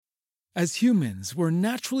As humans, we're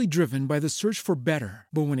naturally driven by the search for better.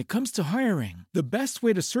 But when it comes to hiring, the best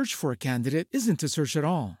way to search for a candidate isn't to search at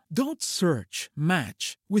all. Don't search,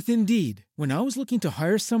 match with Indeed. When I was looking to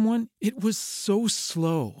hire someone, it was so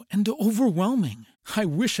slow and overwhelming. I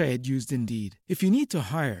wish I had used Indeed. If you need to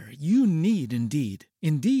hire, you need Indeed.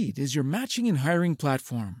 Indeed is your matching and hiring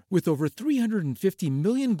platform with over 350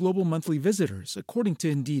 million global monthly visitors, according to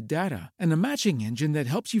Indeed data, and a matching engine that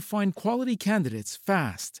helps you find quality candidates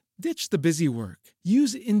fast. Ditch the busy work.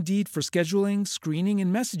 Use Indeed for scheduling, screening,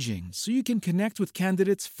 and messaging so you can connect with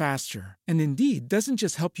candidates faster. And Indeed doesn't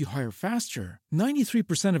just help you hire faster.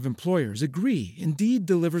 93% of employers agree Indeed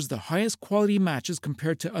delivers the highest quality matches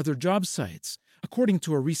compared to other job sites, according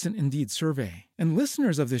to a recent Indeed survey. And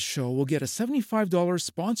listeners of this show will get a $75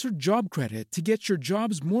 sponsored job credit to get your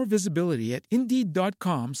jobs more visibility at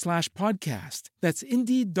Indeed.com/podcast. That's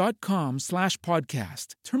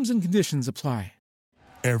Indeed.com/podcast. Terms and conditions apply.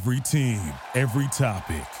 Every team, every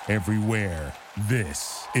topic, everywhere.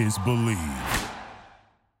 This is Believe.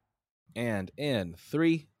 And in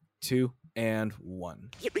 3, 2, and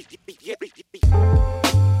 1.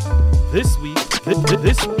 This week,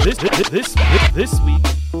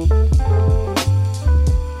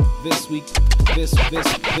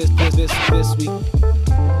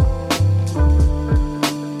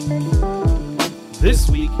 this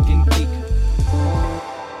week in Geek.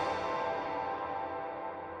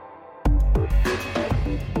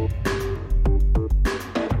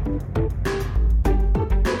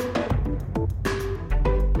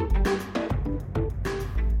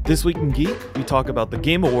 This Week in Geek, we talk about the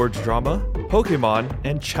Game Awards drama, Pokemon,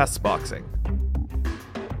 and chess boxing.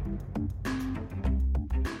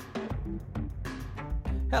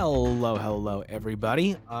 Hello,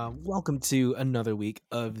 everybody. Welcome to another week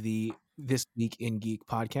of the This Week in Geek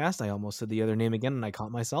podcast. I almost said the other name again, and I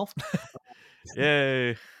caught myself.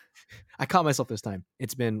 Yay! I caught myself this time.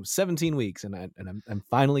 It's been 17 weeks, and I'm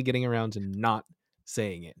finally getting around to not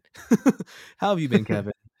saying it. How have you been,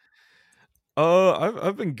 Kevin?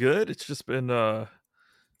 I've been good. It's just been a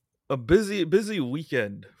busy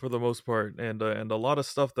weekend for the most part, and a lot of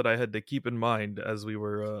stuff that I had to keep in mind as we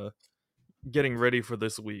were getting ready for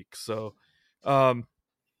this week. So,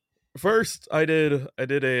 first I did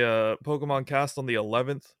a Pokemon cast on the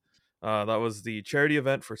 11th. That was the charity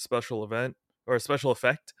event for Special Effect,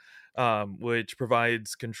 which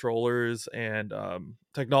provides controllers and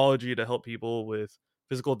technology to help people with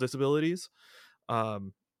physical disabilities.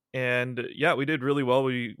 And yeah, we did really well.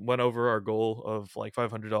 We went over our goal of like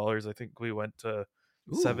 $500. I think we went to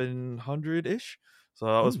 700-ish. So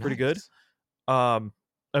that was pretty good.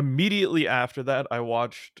 Immediately after that, I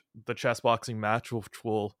watched the chess boxing match, which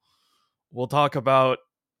we'll talk about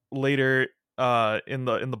later in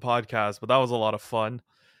the podcast, but that was a lot of fun.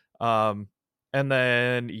 And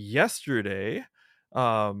then yesterday,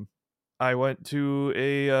 I went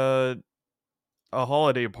to a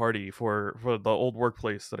holiday party for the old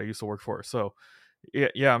workplace that I used to work for. So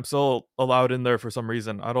yeah, I'm still allowed in there for some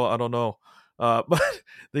reason. I don't know. But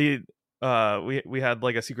we had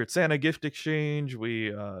like a Secret Santa gift exchange.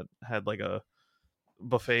 We had like a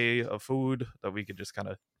buffet of food that we could just kind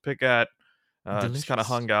of pick at. Just kind of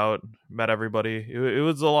hung out, met everybody. It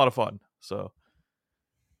was a lot of fun. So,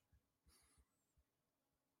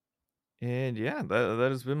 and yeah, that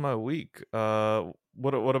has been my week.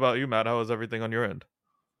 What about you, Matt? How was everything on your end?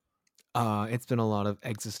 It's been a lot of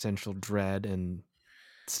existential dread and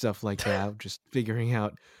stuff like that. Just figuring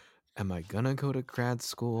out, am I gonna go to grad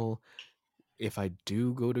school? If I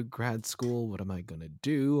do go to grad school, what am I gonna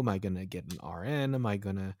do? Am I gonna get an RN? Am I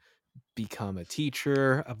gonna become a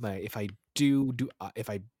teacher? If I do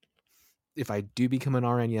become an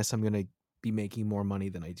RN, yes, I'm gonna be making more money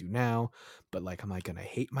than I do now. But like, am I gonna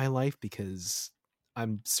hate my life because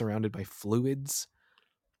I'm surrounded by fluids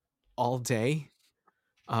all day?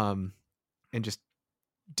 And just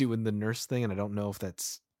doing the nurse thing, and I don't know if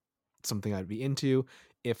that's something I'd be into.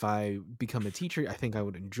 If I become a teacher, I think I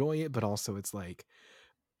would enjoy it, but also it's like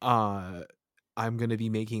I'm gonna be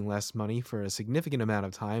making less money for a significant amount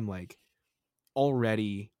of time. Like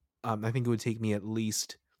already, I think it would take me at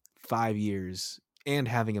least 5 years and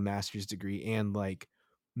having a master's degree and like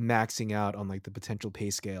maxing out on like the potential pay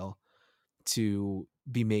scale to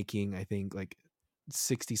be making, I think, like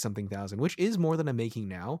 60 something thousand, which is more than I'm making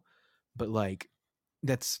now. But like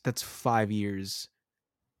that's 5 years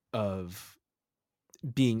of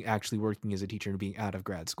being actually working as a teacher and being out of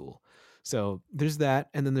grad school. So there's that,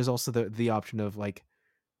 and then there's also the option of like,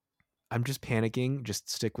 I'm just panicking, just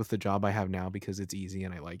stick with the job I have now because it's easy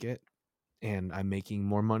and I like it, and I'm making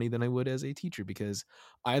more money than I would as a teacher, because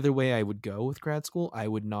either way I would go with grad school, I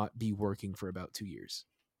would not be working for about 2 years.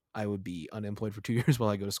 I would be unemployed for 2 years while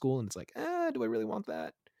I go to school, and it's like, do I really want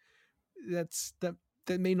that?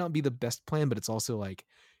 That may not be the best plan, but it's also like,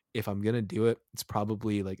 if I'm gonna do it, it's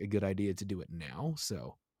probably like a good idea to do it now.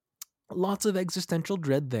 So lots of existential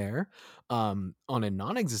dread there. On a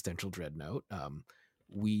non-existential dread note,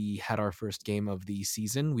 we had our first game of the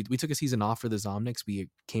season. We took a season off for the Zomnics. We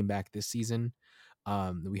came back this season.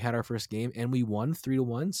 We had our first game and we won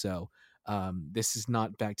 3-1. So this is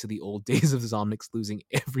not back to the old days of the Zomnics losing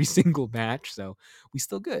every single match. So we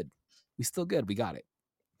still good. We got it.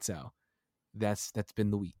 So that's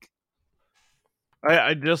been the week.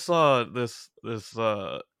 I just saw this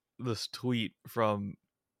tweet from,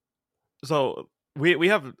 so we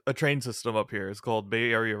have a train system up here. It's called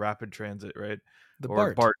Bay Area Rapid Transit, right? The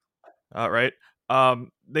Or BART. right?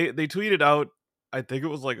 They tweeted out, I think it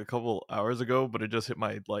was like a couple hours ago, but it just hit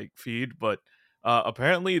my like feed. But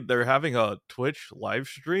apparently they're having a Twitch live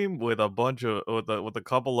stream with a bunch of with a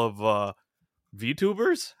couple of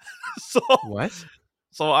VTubers. so What?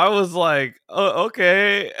 so I was like,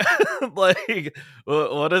 okay, like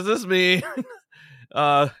what does this mean?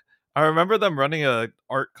 I remember them running a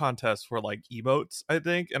art contest for like emotes, I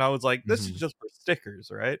think, and I was like, this is just for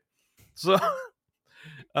stickers, right? So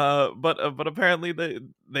but apparently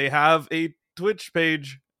they have a Twitch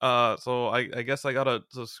page. So I guess I gotta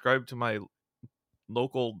subscribe to my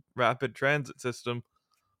local rapid transit system.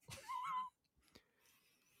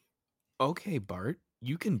 Okay, Bart,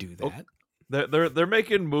 you can do Oh, that. they're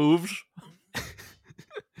making moves.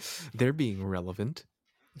 They're being relevant.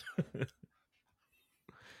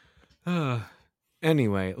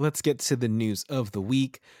 Anyway, let's get to the news of the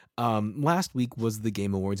week. Last week was the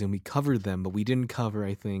Game Awards, and we covered them, but we didn't cover,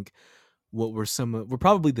 I think, what were were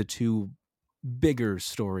probably the two bigger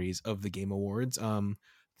stories of the Game Awards.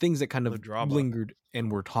 Things that kind The of drama. lingered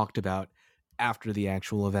and were talked about after the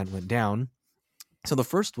actual event went down. So the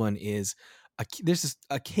first one is there's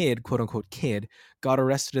a kid, quote unquote kid, got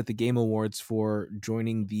arrested at the Game Awards for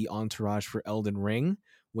joining the entourage for Elden Ring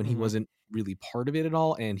when he Mhm. wasn't really part of it at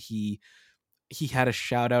all, and he had a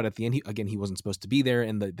shout out at the end. He wasn't supposed to be there,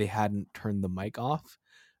 and they hadn't turned the mic off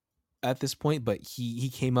at this point, but he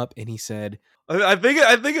came up and he said, I think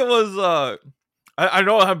it was I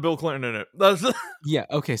know I have Bill Clinton in it. That's yeah,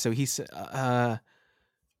 okay, so he said where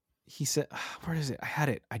is it? I had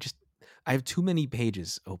it. I have too many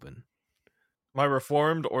pages open. my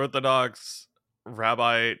Reformed Orthodox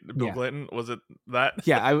Rabbi Bill Yeah. Clinton. Was it that?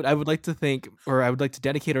 Yeah, I would like to thank, or I would like to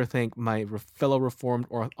dedicate or thank my fellow Reformed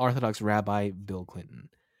Orthodox Rabbi Bill Clinton.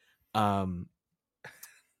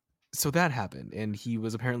 So that happened, and he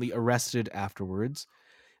was apparently arrested afterwards.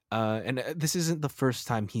 And this isn't the first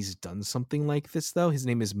time he's done something like this, though. His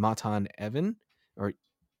name is Matan Evan, or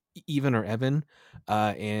Evan,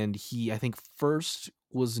 and he, I think, first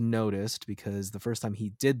was noticed because the first time he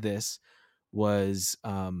did this was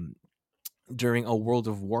during a World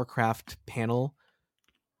of Warcraft panel,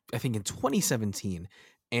 I think in 2017,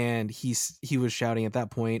 and he was shouting at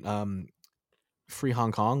that point, "Free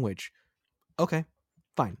Hong Kong," which, okay,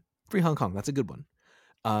 fine, Free Hong Kong, that's a good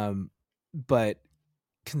one. But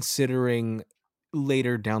considering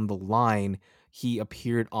later down the line, he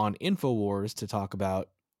appeared on InfoWars to talk about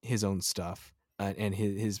his own stuff and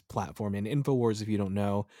his platform. And InfoWars, if you don't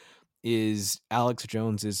know, is Alex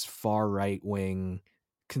Jones's far right wing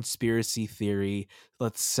conspiracy theory.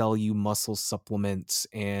 Let's sell you muscle supplements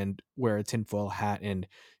and wear a tinfoil hat and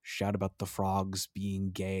shout about the frogs being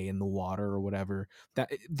gay in the water or whatever.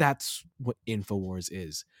 That's what InfoWars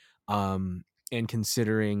is. And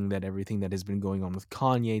considering that everything that has been going on with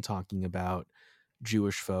Kanye talking about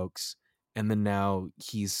Jewish folks, and then now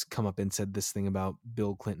he's come up and said this thing about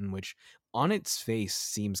Bill Clinton, which on its face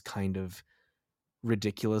seems kind of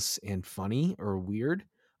ridiculous and funny or weird.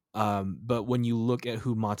 But when you look at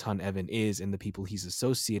who Matan Evan is and the people he's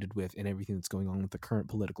associated with and everything that's going on with the current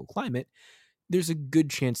political climate, there's a good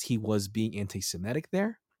chance he was being anti-Semitic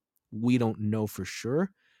there. We don't know for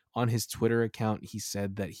sure. On his Twitter account, he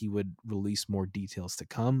said that he would release more details to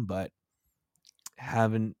come, but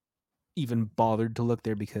haven't even bothered to look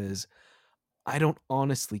there because I don't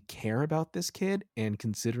honestly care about this kid. And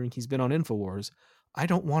considering he's been on InfoWars, I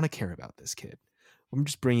don't want to care about this kid. I'm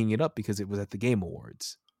just bringing it up because it was at the Game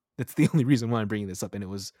Awards. That's the only reason why I'm bringing this up. And it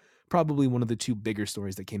was probably one of the two bigger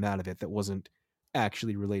stories that came out of it that wasn't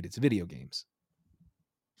actually related to video games.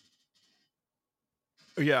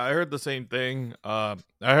 Yeah, I heard the same thing. I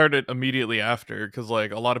heard it immediately after because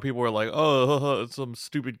like a lot of people were like, "Oh, it's some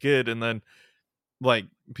stupid kid," and then like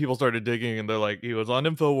people started digging, and they're like, "He was on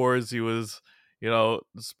InfoWars. He was,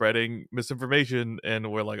 spreading misinformation,"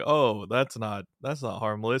 and we're like, "Oh, that's not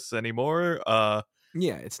harmless anymore."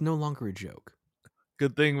 Yeah, it's no longer a joke.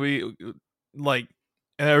 Good thing we like,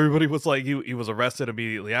 and everybody was like, he was arrested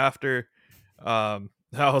immediately after. I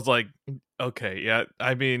was like, okay, yeah.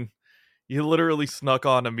 I mean, you literally snuck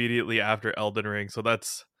on immediately after Elden Ring, so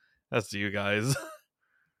that's you guys.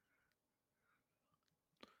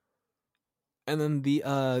 And then the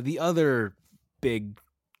other big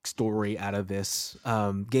story out of this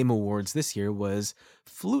Game Awards this year was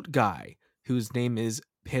Flute Guy, whose name is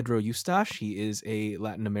Pedro Eustache. He is a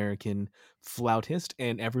Latin American flautist,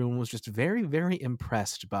 and everyone was just very, very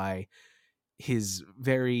impressed by his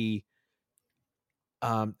very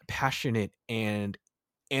passionate and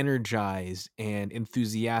energized and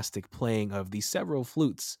enthusiastic playing of the several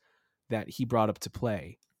flutes that he brought up to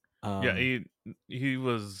play. Yeah, he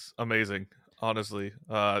was amazing, honestly.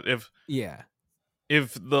 Yeah.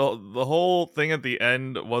 If the whole thing at the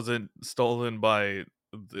end wasn't stolen by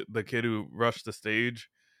the kid who rushed the stage,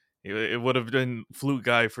 it would have been Flute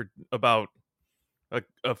Guy for about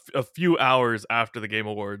a few hours after the Game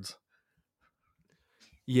Awards.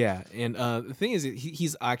 Yeah, and the thing is,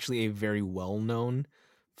 he's actually a very well-known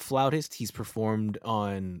flautist. He's performed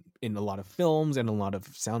in a lot of films and a lot of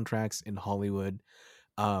soundtracks in Hollywood.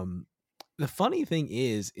 The funny thing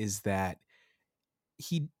is that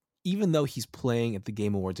he, even though he's playing at the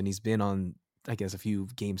Game Awards and he's been on, I guess, a few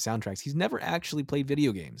game soundtracks, he's never actually played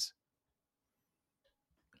video games.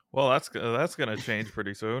 Well, that's gonna change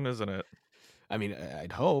pretty soon, isn't it? I mean,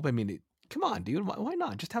 I'd hope. I mean, come on, dude. Why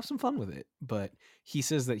not? Just have some fun with it. But he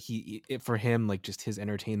says that for him, like, just his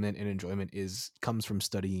entertainment and enjoyment comes from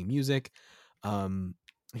studying music.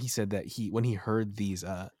 He said that when he heard these,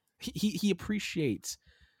 he appreciates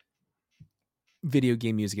video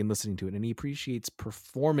game music and listening to it, and he appreciates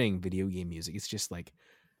performing video game music. It's just like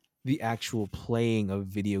the actual playing of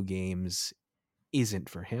video games isn't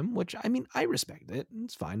for him, which, I mean, I respect it.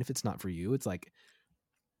 It's fine if it's not for you. It's like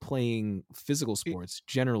playing physical sports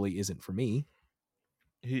generally isn't for me.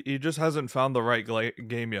 He just hasn't found the right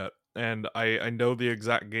game yet, and I know the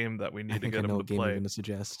exact game that we need to get him to game play. you're going to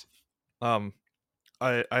suggest. I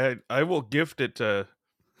will gift it to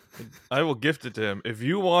him. If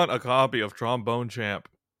you want a copy of Trombone Champ,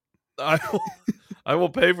 I will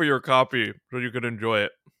pay for your copy so you can enjoy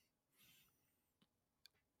it.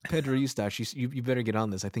 Pedro Eustache, you better get on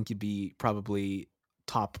this. I think you'd be probably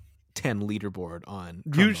top 10 leaderboard on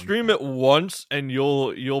Trombone. You stream it once and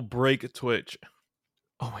you'll break Twitch.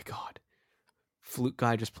 Oh my god. Flute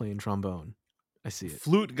Guy just playing trombone. I see it.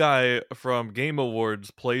 Flute Guy from Game Awards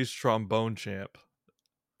plays Trombone Champ.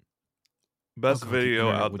 Best video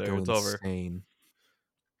out there. It's insane.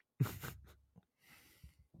 Over.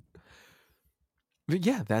 But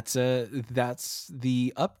yeah, that's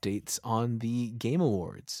the updates on the Game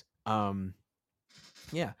Awards.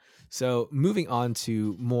 Yeah. So moving on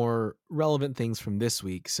to more relevant things from this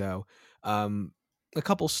week. So a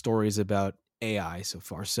couple stories about AI so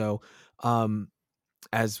far. So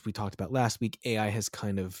as we talked about last week, AI has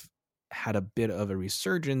kind of had a bit of a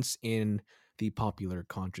resurgence in the popular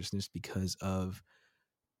consciousness because of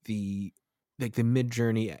the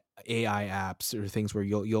Midjourney AI apps or things where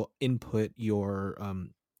you'll input your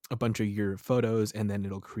a bunch of your photos and then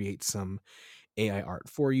it'll create some AI art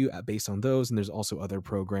for you based on those. And there's also other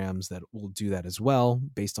programs that will do that as well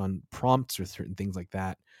based on prompts or certain things like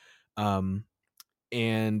that.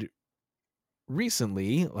 And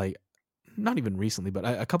recently, like not even recently, but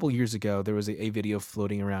a couple years ago, there was a video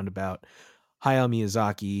floating around about Hayao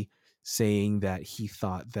Miyazaki saying that he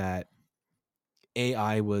thought that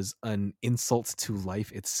AI was an insult to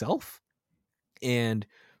life itself. And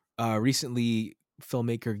recently,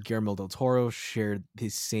 filmmaker Guillermo del Toro shared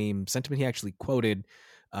his same sentiment. He actually quoted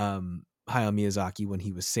Hayao Miyazaki when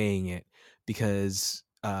he was saying it, because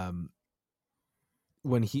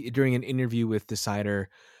when during an interview with Decider,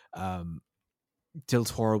 Del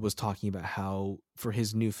Toro was talking about how for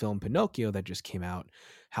his new film Pinocchio that just came out,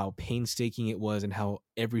 how painstaking it was and how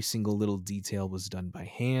every single little detail was done by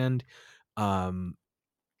hand. All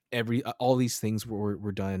these things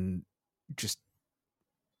were done just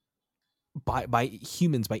by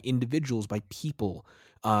humans, by individuals, by people,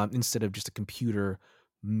 instead of just a computer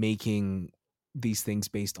making these things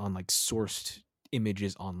based on like sourced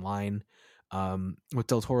images online. What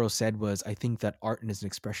Del Toro said was, "I think that art is an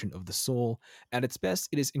expression of the soul. At its best,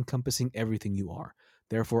 it is encompassing everything you are.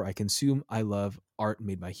 Therefore, I love art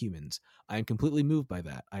made by humans. I am completely moved by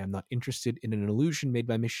that. I am not interested in an illusion made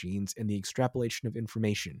by machines and the extrapolation of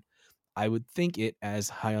information. I would think it,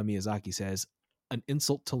 as Hayao Miyazaki says, an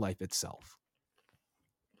insult to life itself."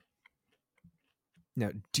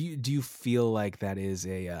 Now, do you feel like that is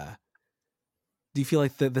Do you feel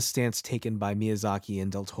like the stance taken by Miyazaki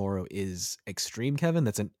and Del Toro is extreme, Kevin?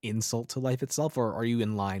 That's an insult to life itself, or are you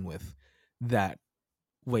in line with that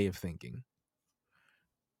way of thinking?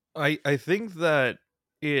 I think that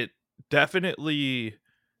it definitely,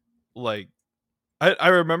 like, I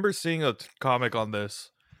remember seeing a comic on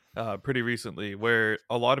this pretty recently where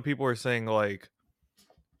a lot of people were saying, like,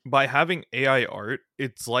 by having AI art,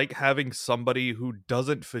 it's like having somebody who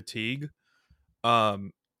doesn't fatigue,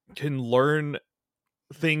 um, can learn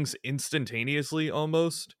things instantaneously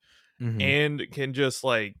almost, Mm-hmm. and can just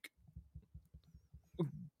like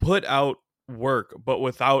put out work but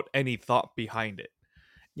without any thought behind it.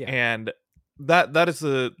 Yeah. And that is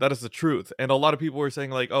the truth. And a lot of people were saying,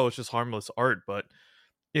 like, oh, it's just harmless art, but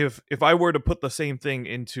if I were to put the same thing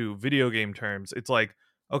into video game terms, it's like,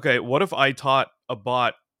 okay, what if I taught a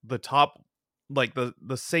bot the top, like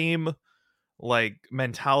the same like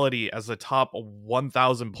mentality as the top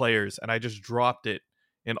 1000 players, and I just dropped it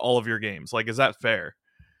in all of your games? Like, is that fair?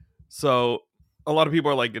 So a lot of people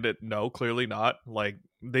are like, no, clearly not. Like,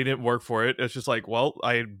 they didn't work for it. It's just like, well,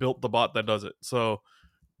 I built the bot that does it. So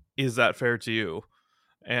is that fair to you?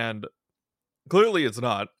 And clearly it's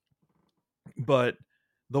not. But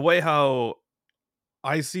the way how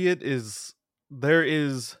I see it is, there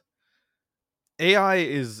is AI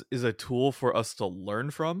is a tool for us to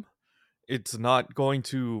learn from. It's not going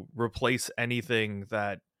to replace anything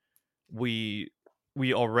that we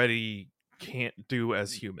we already can't do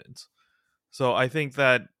as humans. So I think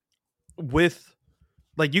that, with,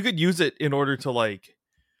 like, you could use it in order to like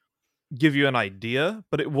give you an idea,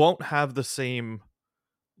 but it won't have the same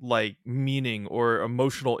like meaning or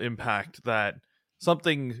emotional impact that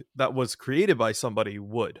something that was created by somebody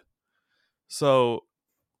would. So,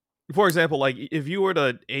 for example, like, if you were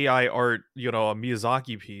to AI art, a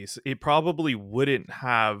Miyazaki piece, it probably wouldn't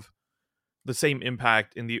have the same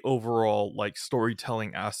impact in the overall like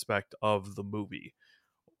storytelling aspect of the movie,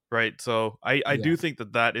 right? So I Yeah. do think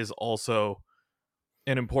that that is also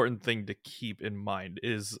an important thing to keep in mind,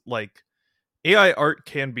 is like, AI art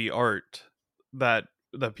can be art that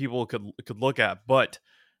people could look at, but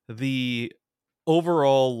the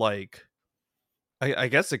overall, like, I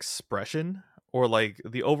guess, expression, or like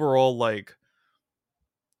the overall like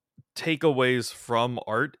takeaways from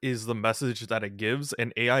art is the message that it gives,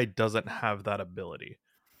 and AI doesn't have that ability.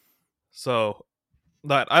 So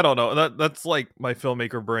that, I don't know, that's like my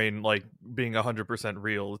filmmaker brain, like, being 100%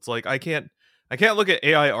 real. It's like, I can't look at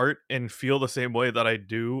AI art and feel the same way that I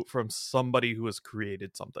do from somebody who has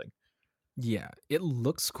created something. Yeah, it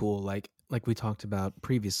looks cool. Like we talked about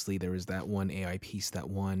previously, there was that one AI piece that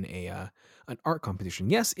won a an art competition.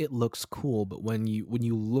 Yes, it looks cool, but when you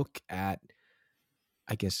look at,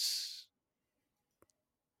 I guess,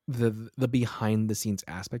 the behind the scenes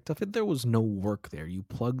aspect of it, there was no work there. You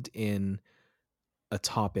plugged in a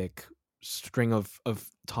topic string of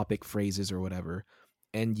topic phrases or whatever,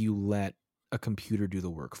 and you let a computer do the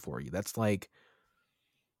work for you. That's like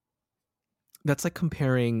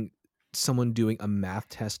comparing someone doing a math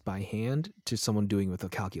test by hand to someone doing it with a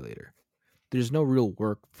calculator. There's no real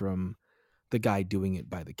work from the guy doing it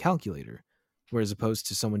by the calculator, whereas opposed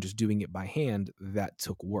to someone just doing it by hand, that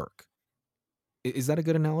took work. Is that a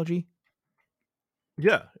good analogy?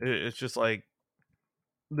 Yeah, it's just like,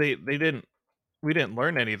 they didn't we didn't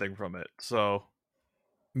learn anything from it. So,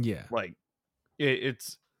 Yeah. like,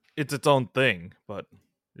 it's its own thing, but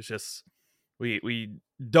it's just, we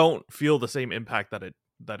don't feel the same impact that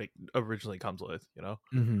it originally comes with.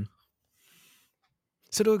 Mm-hmm.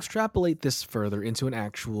 So to extrapolate this further into an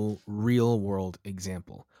actual real world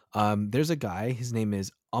example, there's a guy. His name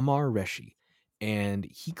is Amar Reshi, and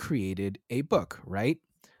he created a book. Right?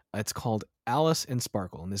 It's called Alice and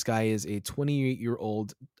Sparkle, and this guy is a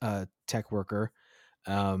 28-year-old tech worker.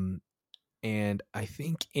 Um, and I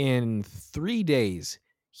think in 3 days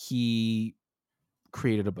he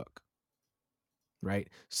created a book. Right?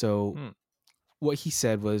 So Hmm. what he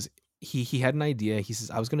said was he had an idea. He says,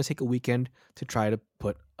 I was going to take a weekend to try to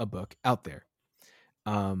put a book out there.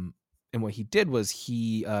 Um, and what he did was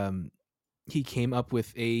he came up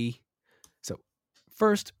with a so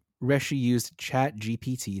first Reshi used Chat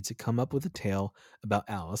GPT to come up with a tale about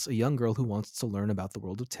Alice, a young girl who wants to learn about the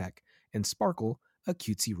world of tech, and Sparkle, a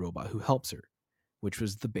cutesy robot who helps her, which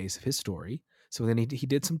was the base of his story. So then he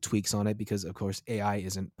did some tweaks on it because, of course, AI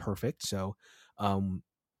isn't perfect. So um,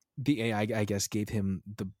 the AI, I guess, gave him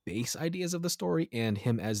the base ideas of the story, and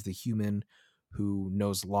him as the human who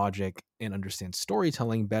knows logic and understands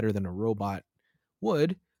storytelling better than a robot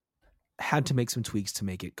would, had to make some tweaks to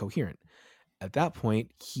make it coherent. At that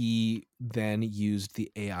point, he then used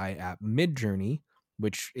the AI app Midjourney,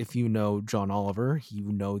 which, if you know John Oliver,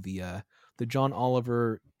 you know the the John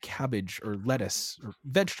Oliver cabbage or lettuce or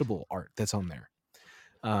vegetable art that's on there.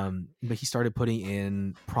 But he started putting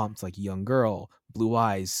in prompts like young girl, blue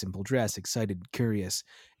eyes, simple dress, excited, curious,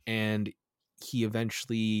 and he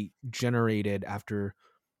eventually generated after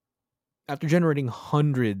generating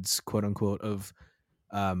hundreds, quote unquote, of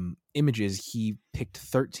images, he picked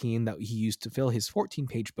 13 that he used to fill his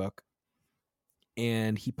 14-page book,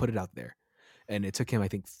 and he put it out there. And it took him, I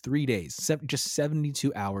think, 3 days, just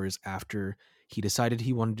 72 hours after he decided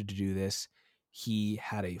he wanted to do this, he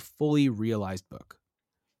had a fully realized book,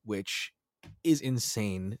 which is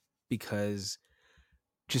insane because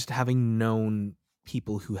just having known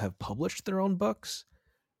people who have published their own books,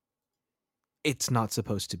 it's not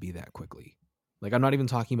supposed to be that quickly. Like, I'm not even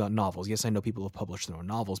talking about novels. Yes, I know people have published their own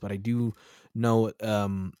novels, but I do know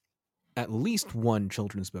at least one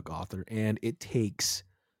children's book author, and it takes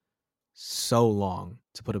so long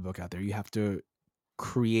to put a book out there. You have to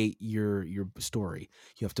create your story.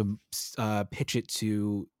 You have to pitch it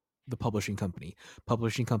to the publishing company.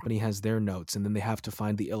 Publishing company has their notes, and then they have to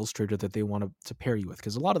find the illustrator that they want to pair you with,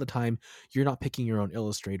 because a lot of the time you're not picking your own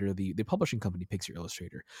illustrator. The publishing company picks your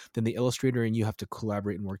illustrator. Then the illustrator and you have to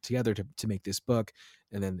collaborate and work together to make this book,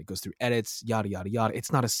 and then it goes through edits, yada yada yada.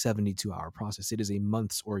 It's not a 72-hour process. It is a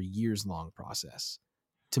months or years long process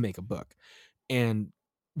to make a book. And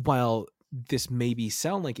while this maybe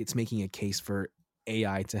sound like it's making a case for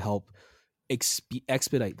AI to help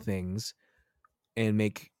expedite things and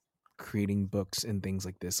make creating books and things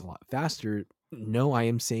like this a lot faster, no, I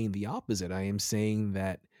am saying the opposite. I am saying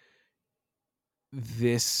that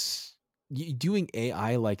this doing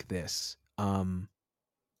AI like this,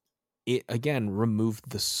 it again removed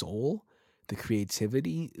the soul, the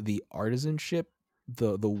creativity, the artisanship,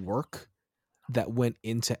 the work that went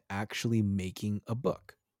into actually making a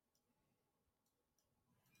book.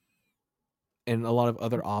 And a lot of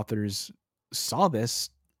other authors saw this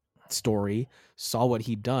story, saw what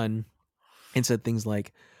he'd done, and said things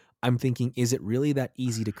like, I'm thinking, is it really that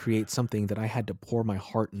easy to create something that I had to pour my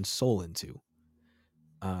heart and soul into?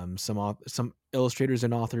 Some illustrators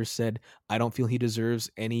and authors said, I don't feel he deserves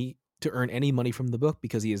to earn any money from the book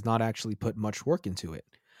because he has not actually put much work into it.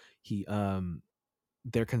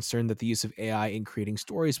 They're concerned that the use of AI in creating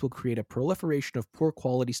stories will create a proliferation of poor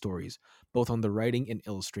quality stories, both on the writing and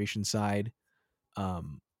illustration side.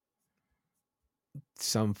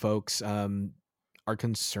 Some folks are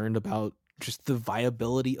concerned about just the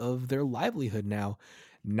viability of their livelihood now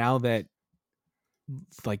that,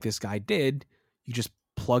 like this guy did, you just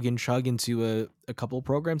plug and chug into a couple of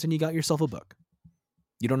programs and you got yourself a book.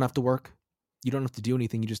 You don't have to work. You don't have to do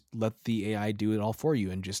anything. You just let the AI do it all for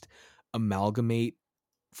you and just amalgamate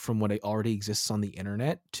from what already exists on the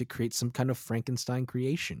internet to create some kind of Frankenstein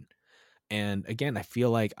creation. And again, I feel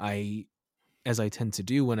like as I tend to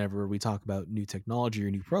do whenever we talk about new technology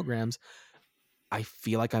or new programs, I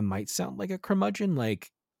feel like I might sound like a curmudgeon,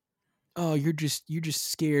 like, oh, you're just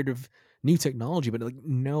scared of new technology. But like,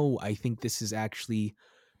 no, I think this is actually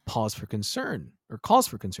cause for concern, not pause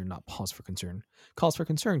for concern, cause for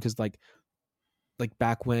concern. Because like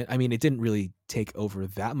back when, I mean, it didn't really take over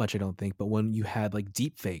that much, I don't think, but when you had like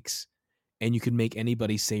deep fakes and you could make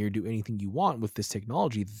anybody say or do anything you want with this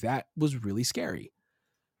technology, that was really scary.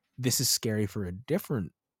 This is scary for a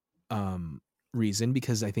different reason,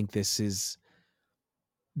 because I think this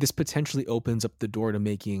potentially opens up the door to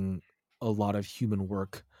making a lot of human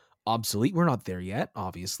work obsolete. We're not there yet,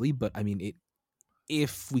 obviously, but I mean,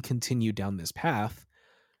 if we continue down this path,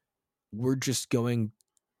 we're just going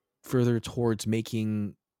further towards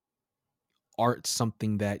making art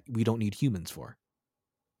something that we don't need humans for.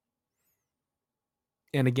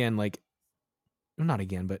 And again, like, not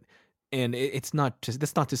again, but, and it's not just,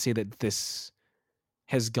 that's not to say that this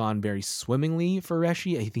has gone very swimmingly for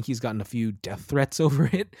Reshi. I think he's gotten a few death threats over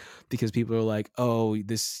it because people are like, oh,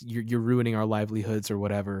 you're ruining our livelihoods or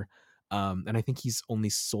whatever. And I think he's only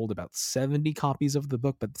sold about 70 copies of the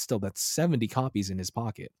book, but still, that's 70 copies in his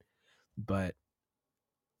pocket. But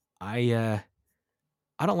I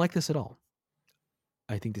don't like this at all.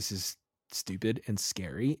 I think this is stupid and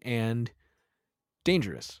scary and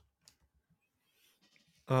dangerous.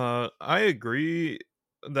 I agree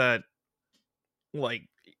that, like,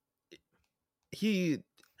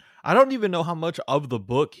 I don't even know how much of the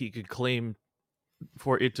book he could claim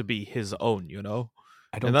for it to be his own, you know?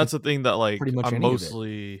 And that's the thing that, like, I'm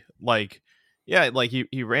mostly like, yeah, like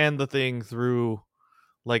he ran the thing through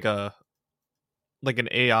like an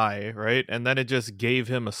AI, right? And then it just gave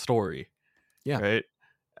him a story. Yeah.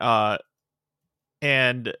 Right.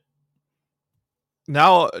 And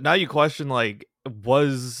now you question, like,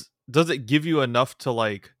 does it give you enough to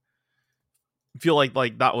like feel like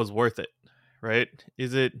that was worth it? right?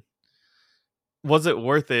 Was it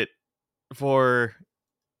worth it for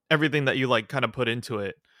everything that you like kind of put into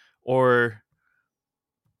it? Or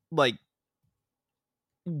like,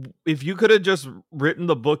 if you could have just written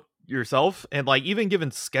the book yourself and like even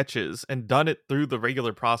given sketches and done it through the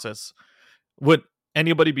regular process, would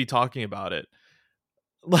anybody be talking about it?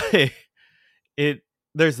 Like, it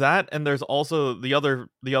there's that, and there's also the other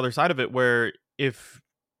side of it, where if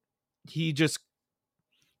he just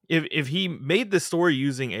if he made this story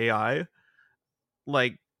using AI,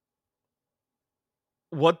 like,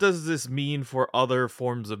 what does this mean for other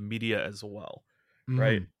forms of media as well,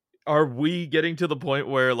 right? Mm. Are we getting to the point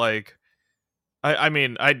where, like, I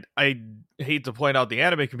mean, I hate to point out the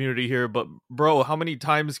anime community here, but bro, how many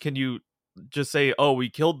times can you just say, "Oh, we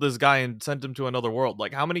killed this guy and sent him to another world"?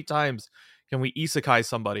 Like, how many times can we isekai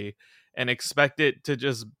somebody and expect it to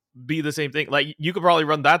just be the same thing? Like, you could probably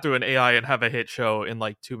run that through an AI and have a hit show in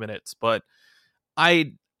like 2 minutes, but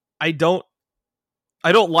I I don't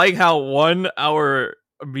I don't like how our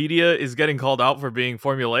media is getting called out for being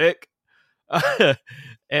formulaic.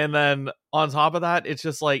 And then on top of that, it's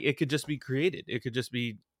just like, it could just be created. It could just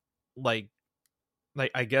be like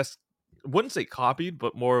I guess, wouldn't say copied,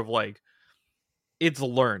 but more of like, it's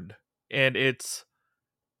learned, and it's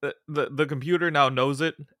the computer now knows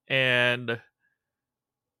it. And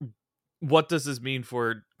what does this mean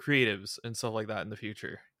for creatives and stuff like that in the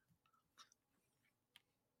future?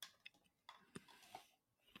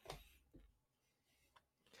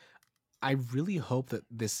 I really hope that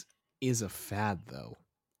this is a fad, though.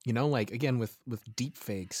 You know, like again with deep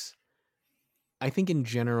fakes, I think in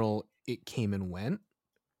general it came and went.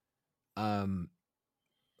 Um,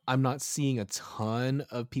 I'm not seeing a ton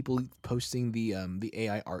of people posting the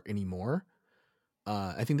AI art anymore.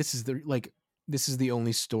 I think this is the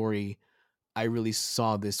only story I really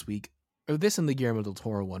saw this week. Or this and the Guillermo del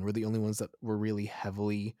Toro one were the only ones that were really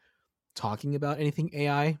heavily talking about anything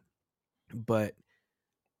AI. But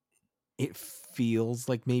it feels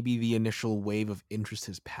like maybe the initial wave of interest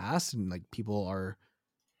has passed, and like people are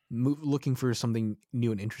looking for something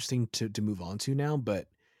new and interesting to move on to now. But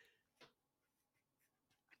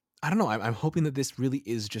I don't know. I'm hoping that this really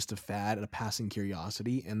is just a fad, a passing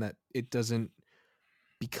curiosity, and that it doesn't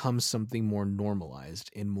become something more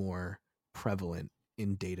normalized and more prevalent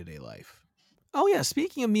in day to day life. Oh yeah,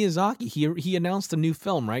 speaking of Miyazaki, he announced a new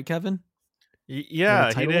film, right, Kevin? You know the Yeah,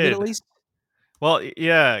 he title of it at did. least. Well,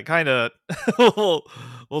 yeah, kind of.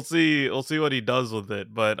 We'll see. We'll see what he does with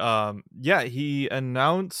it. But yeah, he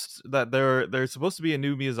announced that there's supposed to be a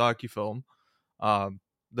new Miyazaki film. Um,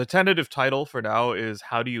 the tentative title for now is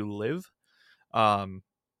 "How Do You Live?" Um,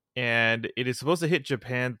 and it is supposed to hit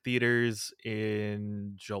Japan theaters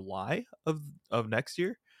in July of next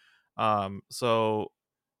year. So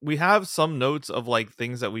we have some notes of like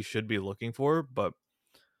things that we should be looking for, but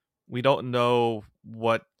we don't know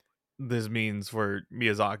what this means for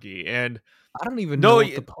Miyazaki. And I don't even know no,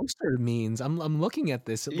 what the poster means. I'm looking at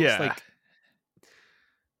this. It looks yeah, like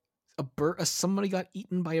a bird. Somebody got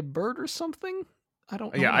eaten by a bird or something. I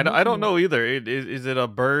don't know yeah, what I'm I looking don't at. know either. Is it a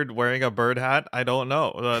bird wearing a bird hat? I don't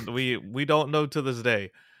know. We don't know to this day.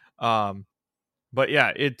 Um, but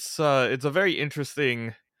yeah, it's a very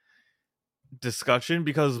interesting discussion,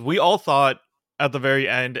 because we all thought at the very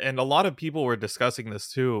end, and a lot of people were discussing this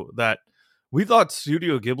too, that we thought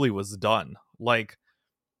Studio Ghibli was done. Like,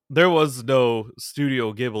 there was no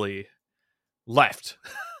Studio Ghibli left.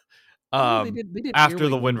 Oh no, they did After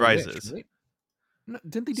The Earwig and Wind the Witch, Rises. right? No,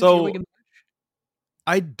 didn't they do Earwig So and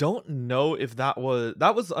I don't know if that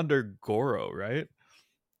was under Goro, right?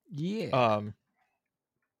 Yeah. Um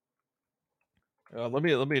let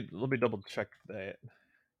me double check that.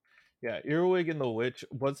 Yeah, Earwig and the Witch,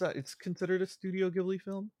 was that, it's considered a Studio Ghibli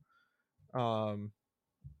film? Um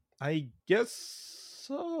I guess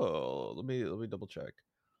so. Let me double check.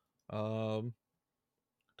 Um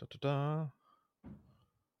da, da, da.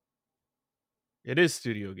 It is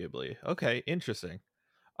Studio Ghibli. Okay, interesting.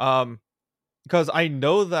 Um because I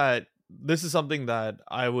know that this is something that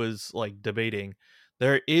I was like debating.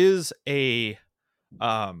 There is a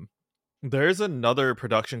there's another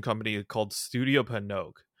production company called Studio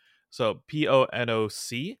Panoc. So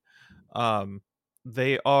Ponoc. Um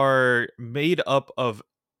they are made up of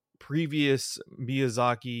previous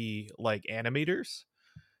Miyazaki like animators,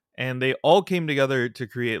 and they all came together to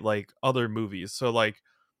create like other movies. So like,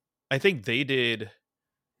 I think they did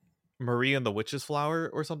Marie and the Witch's Flower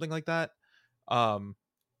or something like that. Um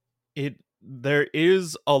it There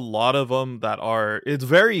is a lot of them that are, it's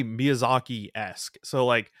very Miyazaki-esque. So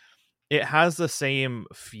like, it has the same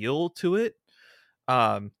feel to it.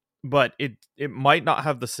 Um but it might not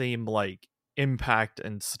have the same like impact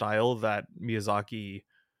and style that Miyazaki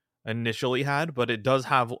initially had, but it does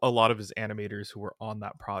have a lot of his animators who were on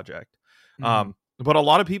that project. Mhm. But a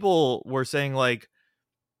lot of people were saying, like,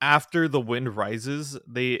 after The Wind Rises,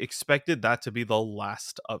 they expected that to be the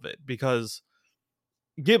last of it, because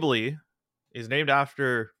Ghibli is named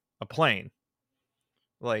after a plane,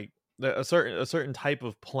 like a certain type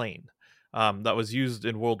of plane that was used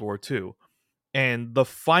in World War II. And the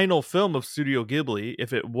final film of Studio Ghibli,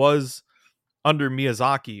 if it was under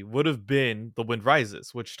Miyazaki, would have been The Wind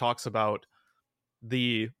Rises, which talks about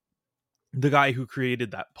the guy who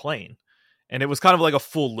created that plane. And it was kind of like a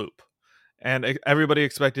full loop. And everybody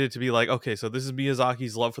expected it to be like, okay, so this is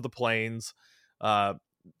Miyazaki's love for the planes, uh,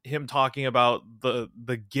 him talking about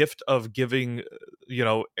the gift of giving,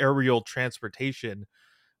 aerial transportation,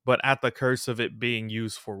 but at the curse of it being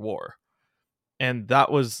used for war. And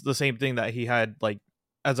that was the same thing that he had, like,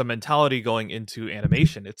 as a mentality going into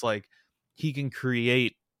animation. It's like he can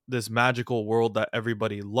create this magical world that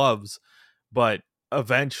everybody loves, but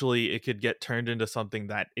eventually it could get turned into something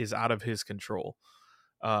that is out of his control,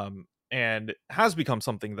 and has become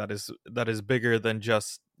something that is bigger than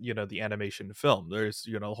just, the animation film. There's,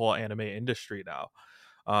 the whole anime industry now,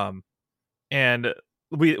 and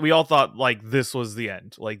we all thought like this was the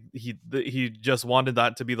end. Like he just wanted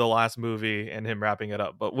that to be the last movie and him wrapping it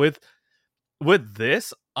up. But with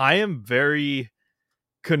this, I am very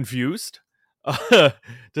confused, to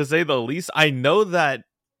say the least. I know that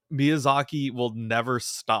Miyazaki will never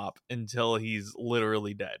stop until he's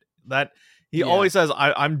literally dead. That he Yeah. always says,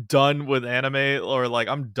 I'm done with anime, or like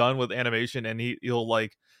I'm done with animation, and he'll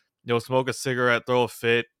like, smoke a cigarette, throw a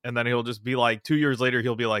fit, and then he'll just be like 2 years later,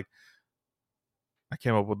 he'll be like, I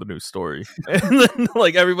came up with a new story. And then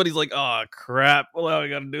like everybody's like, oh crap, well now we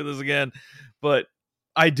gotta do this again. But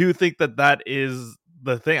I do think that is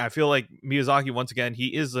the thing. I feel like Miyazaki, once again,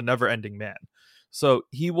 he is a never ending man. So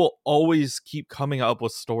he will always keep coming up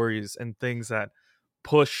with stories and things that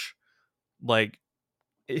push like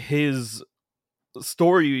his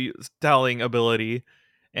storytelling ability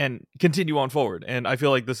and continue on forward. And I feel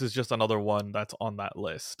like this is just another one that's on that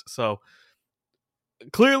list. So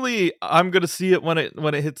clearly I'm gonna see it when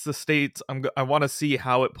it hits the States. I want to see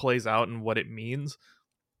how it plays out and what it means.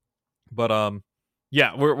 But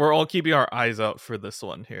yeah, we're all keeping our eyes out for this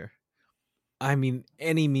one here. I mean,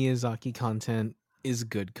 any Miyazaki content is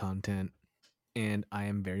good content, and I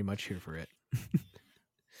am very much here for it.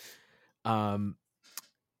 um,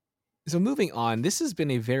 so moving on, this has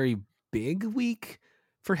been a very big week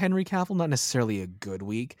for Henry Cavill. Not necessarily a good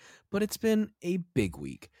week, but it's been a big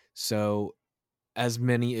week. So, as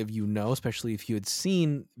many of you know, especially if you had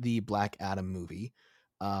seen the Black Adam movie,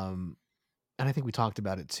 and I think we talked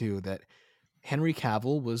about it too, that Henry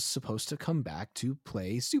Cavill was supposed to come back to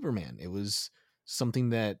play Superman. It was something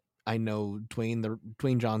that I know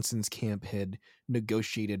Dwayne Johnson's camp had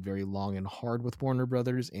negotiated very long and hard with Warner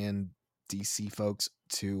Brothers and DC folks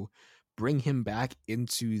to bring him back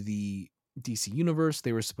into the DC universe.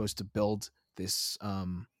 They were supposed to build this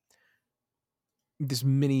this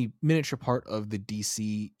miniature part of the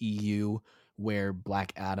DC EU where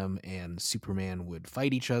Black Adam and Superman would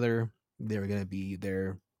fight each other. They were going to be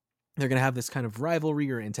there. They're going to have this kind of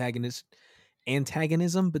rivalry or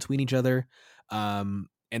antagonism between each other.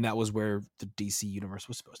 And that was where the DC universe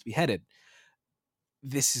was supposed to be headed.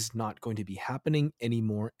 This is not going to be happening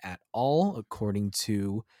anymore at all, according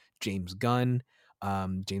to James Gunn.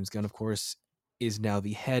 James Gunn, of course, is now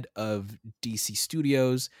the head of DC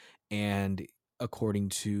Studios, and according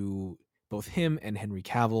to both him and Henry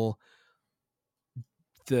Cavill,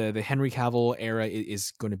 the Henry Cavill era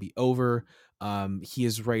is going to be over. He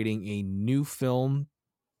is writing a new film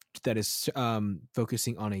that is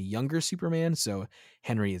focusing on a younger Superman. So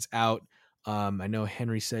Henry is out. I know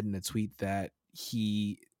Henry said in a tweet that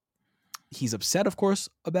he's upset, of course,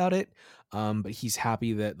 about it, but he's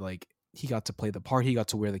happy that like he got to play the part. He got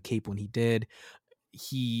to wear the cape when he did.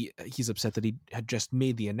 He's upset that he had just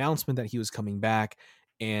made the announcement that he was coming back,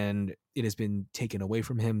 and it has been taken away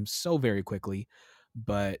from him so very quickly.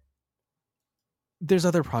 But there's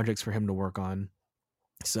other projects for him to work on,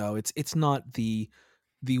 so it's not the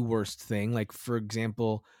worst thing. Like, for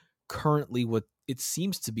example, currently what it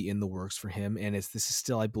seems to be in the works for him, and this is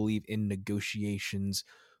still, I believe, in negotiations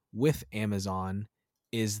with Amazon,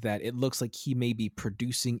 is that it looks like he may be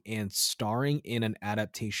producing and starring in an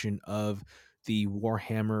adaptation of the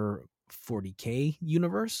Warhammer 40K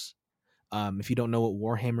universe. If you don't know what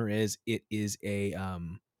Warhammer is, it is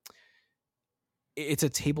it's a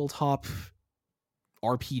tabletop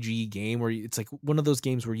RPG game where it's like one of those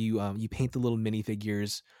games where you paint the little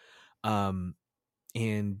minifigures,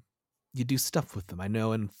 and you do stuff with them. I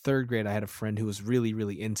know in third grade I had a friend who was really,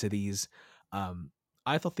 really into these.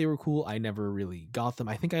 I thought they were cool. I never really got them.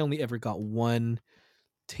 I think I only ever got one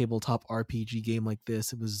tabletop RPG game like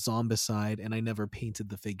this. It was Zombicide, and I never painted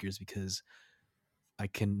the figures because I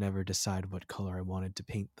can never decide what color I wanted to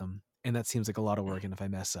paint them. And that seems like a lot of work, and if I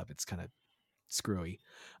mess up, it's kind of screwy.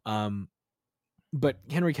 But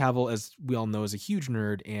Henry Cavill, as we all know, is a huge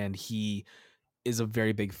nerd, and he is a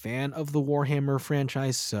very big fan of the Warhammer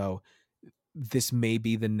franchise, so this may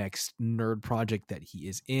be the next nerd project that he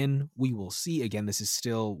is in. We will see. Again, this is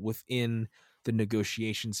still within the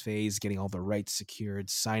negotiations phase, getting all the rights secured,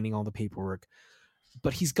 signing all the paperwork.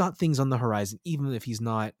 But he's got things on the horizon, even if he's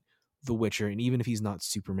not The Witcher, and even if he's not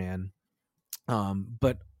Superman.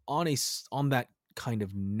 But on that kind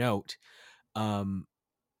of note,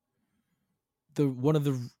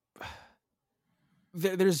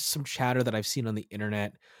 there's some chatter that I've seen on the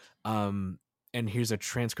internet, and here's a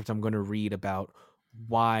transcript I'm going to read about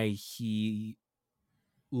why he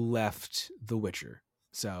left The Witcher.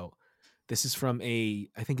 So this is from I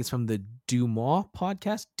think it's from the Deuxmoi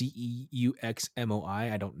podcast, Deuxmoi.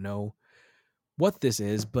 I don't know what this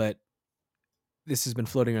is, but this has been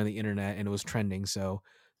floating around the internet and it was trending. So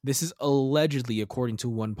this is allegedly, according to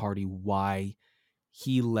one party, why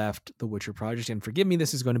he left the Witcher project. And forgive me,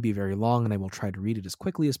 this is going to be very long and I will try to read it as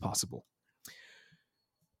quickly as possible.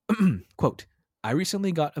 Quote, I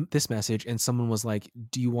recently got this message and someone was like,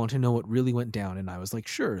 do you want to know what really went down? And I was like,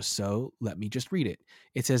 sure. So let me just read it.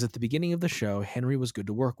 It says at the beginning of the show, Henry was good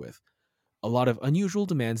to work with. A lot of unusual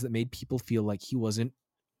demands that made people feel like he wasn't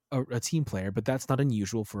a team player, but that's not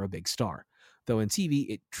unusual for a big star. Though in TV,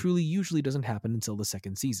 it truly usually doesn't happen until the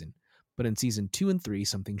second season. But in season 2 and 3,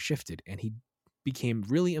 something shifted and he became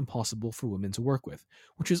really impossible for women to work with,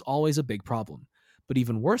 which is always a big problem. But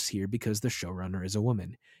even worse here because the showrunner is a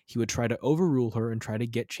woman. He would try to overrule her and try to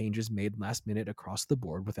get changes made last minute across the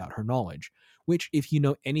board without her knowledge, which, if you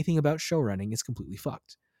know anything about showrunning, is completely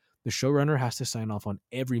fucked. The showrunner has to sign off on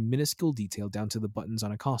every minuscule detail down to the buttons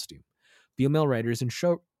on a costume. Female writers and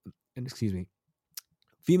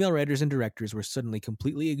directors were suddenly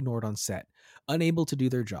completely ignored on set, unable to do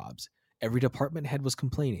their jobs. Every department head was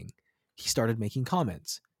complaining. He started making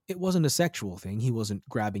comments. It wasn't a sexual thing, he wasn't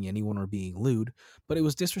grabbing anyone or being lewd, but it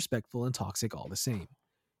was disrespectful and toxic all the same.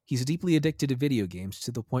 He's deeply addicted to video games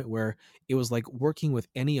to the point where it was like working with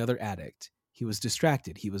any other addict. He was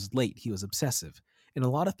distracted, he was late, he was obsessive, and a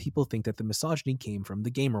lot of people think that the misogyny came from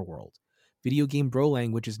the gamer world. Video game bro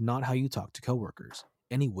language is not how you talk to coworkers,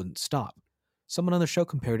 and he wouldn't stop. Someone on the show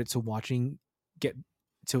compared it to watching get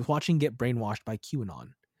brainwashed by QAnon.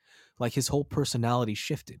 Like his whole personality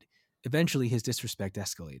shifted. Eventually, his disrespect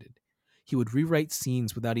escalated. He would rewrite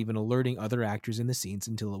scenes without even alerting other actors in the scenes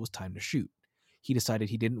until it was time to shoot. He decided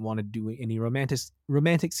he didn't want to do any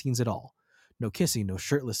romantic scenes at all. No kissing, no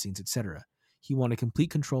shirtless scenes, etc. He wanted complete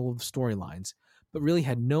control of storylines, but really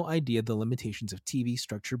had no idea the limitations of TV,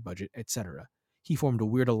 structure, budget, etc. He formed a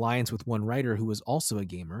weird alliance with one writer who was also a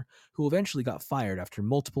gamer, who eventually got fired after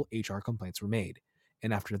multiple HR complaints were made.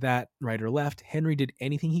 And after that writer left, Henry did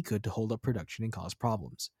anything he could to hold up production and cause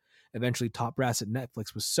problems. Eventually, top brass at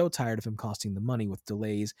Netflix was so tired of him costing the money with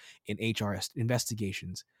delays in HR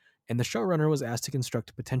investigations, and the showrunner was asked to construct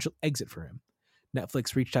a potential exit for him.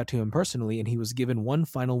 Netflix reached out to him personally, and he was given one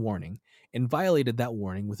final warning, and violated that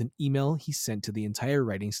warning with an email he sent to the entire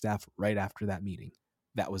writing staff right after that meeting.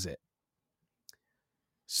 That was it.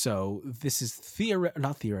 So this is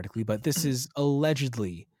not theoretically, but this is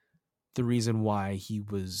allegedly the reason why he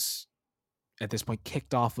was, at this point,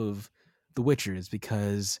 kicked off of The Witcher, is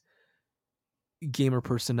because gamer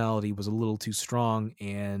personality was a little too strong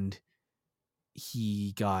and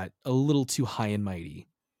he got a little too high and mighty.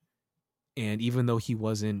 And even though he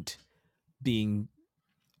wasn't being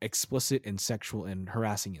explicit and sexual and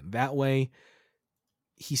harassing in that way,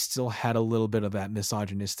 he still had a little bit of that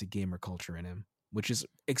misogynistic gamer culture in him, which is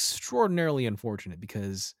extraordinarily unfortunate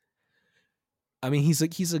because, I mean, he's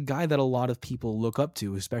a guy that a lot of people look up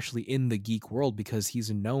to, especially in the geek world, because he's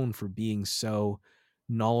known for being so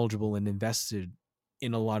knowledgeable and invested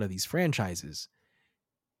in a lot of these franchises.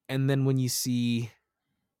 And then when you see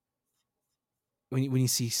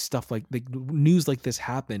stuff like news like this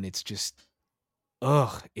happen, it's just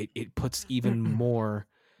it puts even more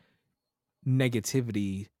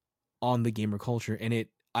negativity on the gamer culture, and it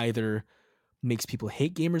either makes people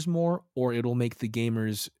hate gamers more, or it'll make the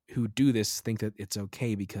gamers who do this think that it's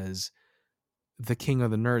okay because the king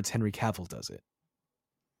of the nerds, Henry Cavill, does it.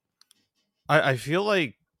 I feel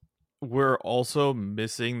like we're also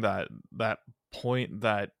missing that point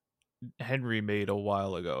that Henry made a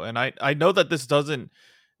while ago. And I know that this doesn't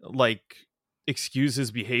like excuse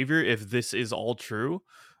his behavior if this is all true.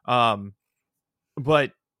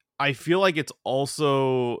 But I feel like it's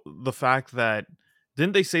also the fact that,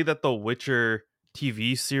 didn't they say that the Witcher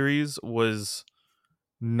TV series was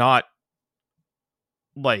not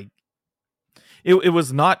like it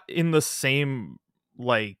was not in the same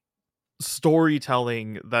like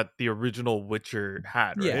storytelling that the original Witcher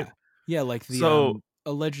had, right? Yeah, like the So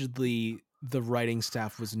allegedly the writing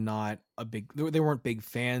staff was not a big they weren't big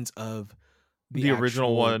fans of the the original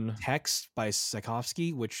actual one. text by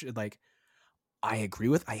Tchaikovsky, which like I agree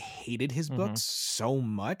with. I hated his Mhm. books so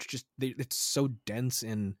much. Just it's so dense,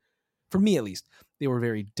 and for me at least, they were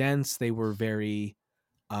very dense. They were very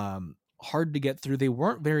hard to get through. They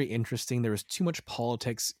weren't very interesting. There was too much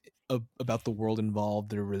politics about the world involved.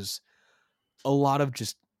 There was a lot of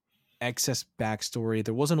just excess backstory.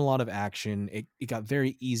 There wasn't a lot of action. It got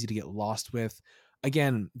very easy to get lost with.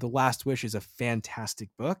 Again, The Last Wish is a fantastic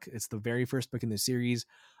book. It's the very first book in the series.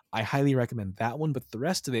 I highly recommend that one, but the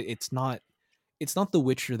rest of it, it's not the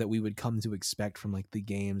Witcher that we would come to expect from like the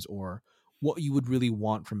games or what you would really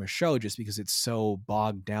want from a show, just because it's so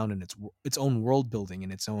bogged down in its own world building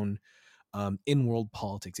and its own in-world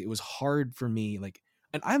politics. It was hard for me, like,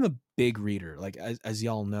 and I'm a big reader, like as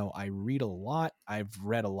y'all know, I read a lot. I've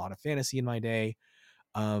read a lot of fantasy in my day,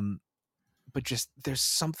 um but just there's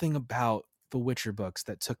something about the Witcher books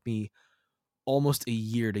that took me almost a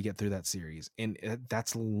year to get through that series, and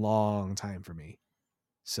that's a long time for me.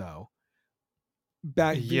 So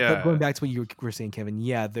but going Yeah. back to what you were saying, Kevin,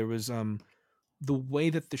 yeah, there was the way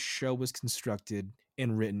that the show was constructed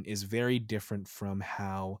and written is very different from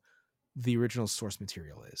how the original source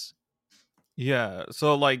material is. Yeah.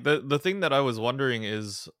 So like the thing that I was wondering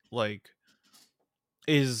is like,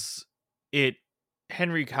 is it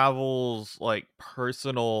Henry Cavill's like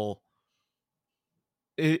personal,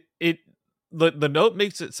 it the note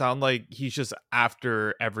makes it sound like he's just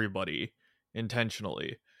after everybody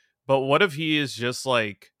intentionally. But what if he is just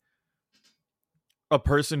like a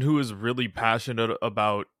person who is really passionate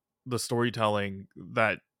about the storytelling,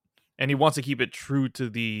 that, and he wants to keep it true to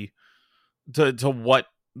the to what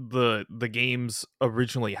the games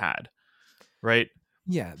originally had, right?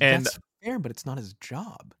 Yeah, And that's fair, but it's not his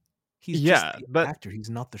job. He's just yeah, the that actor. He's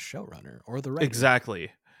not the showrunner or the writer.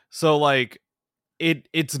 exactly. So like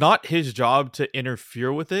it's not his job to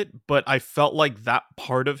interfere with it, but I felt like that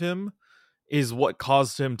part of him is what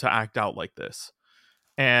caused him to act out like this.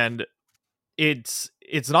 And it's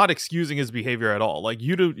not excusing his behavior at all. Like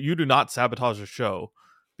you do not sabotage a show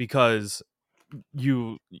because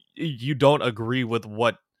you don't agree with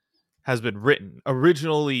what has been written.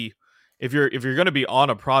 Originally, if you're going to be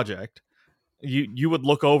on a project, you would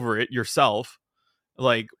look over it yourself,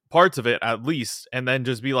 like parts of it at least, and then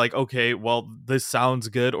just be like, okay, well, this sounds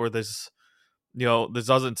good, or this, this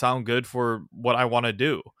doesn't sound good for what I want to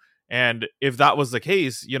do. And if that was the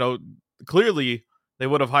case, clearly they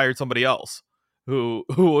would have hired somebody else who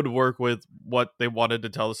would work with what they wanted to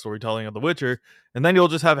tell the storytelling of The Witcher, and then you'll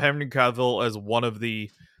just have Henry Cavill as one of the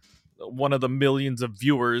millions of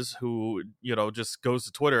viewers who just goes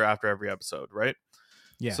to Twitter after every episode, right?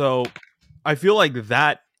 Yeah. So I feel like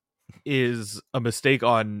that is a mistake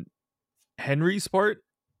on Henry's part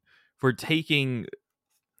for taking,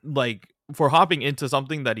 like, for hopping into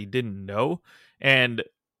something that he didn't know. And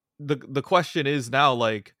the question is now,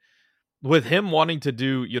 like, with him wanting to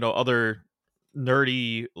do other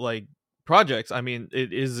nerdy like projects, I mean,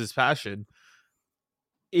 it is his passion.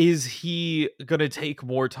 Is he gonna take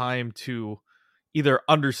more time to either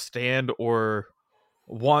understand or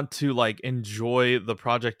want to like enjoy the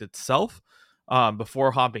project itself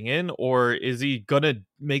before hopping in, or is he gonna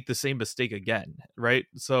make the same mistake again, right?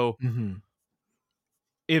 So Mm-hmm.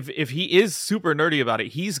 if he is super nerdy about it,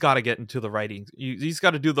 he's got to get into the writing. He's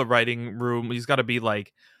got to do the writing room. He's got to be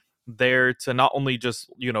like there to not only just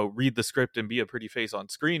read the script and be a pretty face on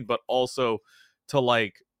screen, but also to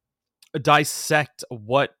like dissect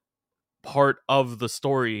what part of the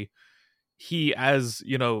story he, as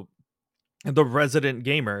the resident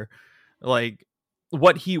gamer, like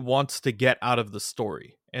what he wants to get out of the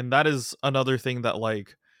story. And that is another thing that,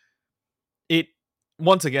 like, it,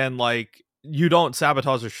 once again, like, you don't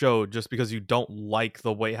sabotage a show just because you don't like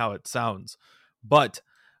the way how it sounds. But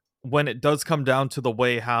when it does come down to the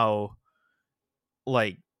way how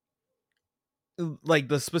like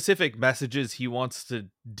the specific messages he wants to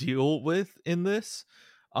deal with in this,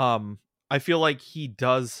 I feel like he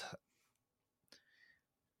does,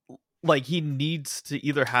 like, he needs to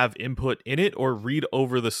either have input in it or read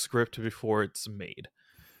over the script before it's made.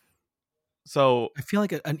 So I feel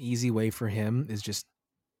like an easy way for him is just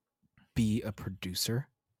be a producer.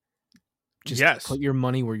 Just Yes, put your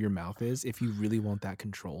money where your mouth is if you really want that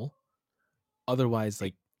control. Otherwise,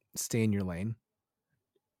 like, stay in your lane.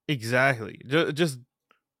 exactly. Just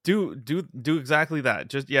do exactly that.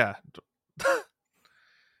 Just yeah.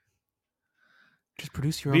 Just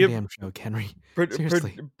produce your Be own a damn show, Henry. pro- pro-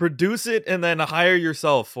 Seriously. produce it and then hire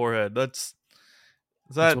yourself for it. That's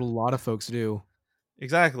That's that what a lot of folks do.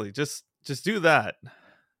 exactly. Just do that.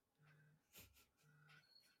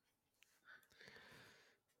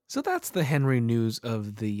 So that's the Henry news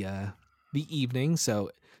of the evening.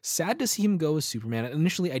 So sad to see him go as Superman.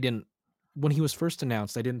 Initially, I didn't. When he was first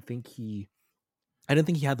announced, I didn't think he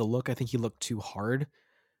had the look. I think he looked too hard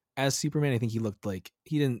as Superman. I think he looked like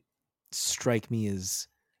he didn't strike me as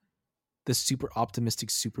the super optimistic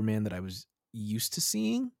Superman that I was used to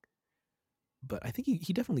seeing. But I think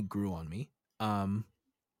he definitely grew on me. I'm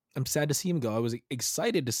sad to see him go. I was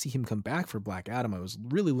excited to see him come back for Black Adam. I was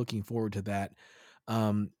really looking forward to that.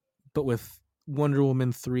 But with Wonder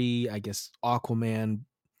Woman 3, I guess Aquaman,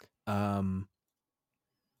 the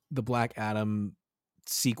Black Adam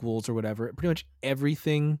sequels or whatever, pretty much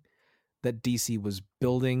everything that DC was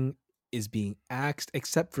building is being axed,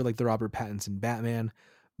 except for like the Robert Pattinson Batman.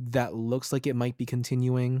 That looks like it might be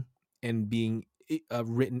continuing and being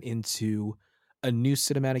written into a new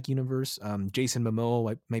cinematic universe. Jason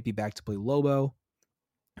Momoa might be back to play Lobo,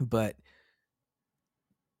 but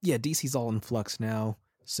yeah, DC's all in flux now.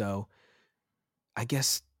 So I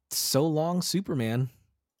guess so long, Superman,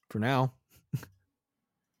 for now.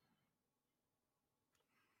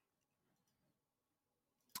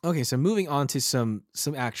 Okay, so moving on to some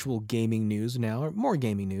actual gaming news now, or more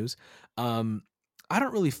gaming news. I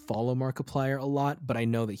don't really follow Markiplier a lot, but I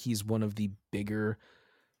know that he's one of the bigger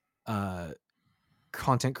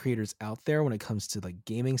content creators out there when it comes to like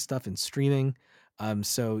gaming stuff and streaming.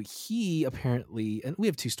 So he apparently, and we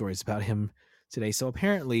have two stories about him today. So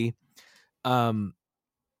apparently,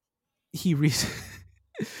 he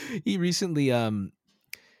he recently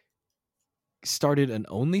started an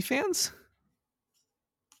OnlyFans.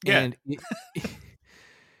 Yeah. And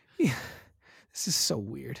yeah, this is so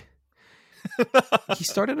weird. He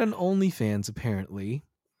started an OnlyFans apparently,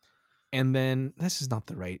 and then this is not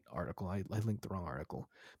the right article. I linked the wrong article,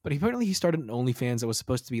 but apparently he started an OnlyFans that was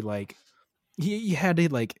supposed to be like he had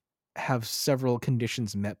to like have several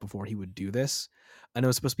conditions met before he would do this. I know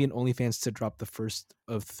it's supposed to be an OnlyFans to drop the first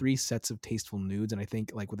of 3 sets of tasteful nudes, and I think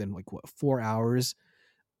like within like 4 hours,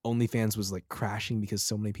 OnlyFans was like crashing because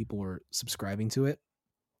so many people were subscribing to it.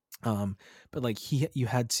 But like you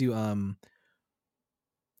had to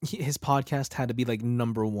his podcast had to be like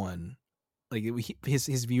number 1. Like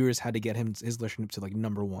his viewers had to get his listenership to like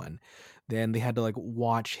number 1. Then they had to like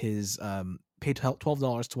watch his pay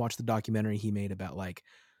 $12 to watch the documentary he made about like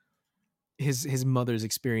his mother's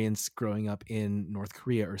experience growing up in North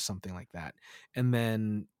Korea or something like that. And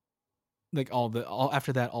then like all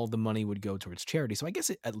after that, all the money would go towards charity. So I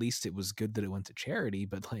guess at least it was good that it went to charity,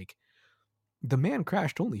 but like the man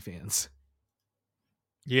crashed OnlyFans.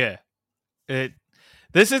 Yeah.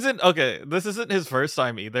 This isn't his first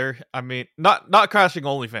time either. I mean, not crashing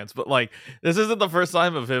OnlyFans, but like this isn't the first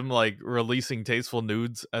time of him like releasing tasteful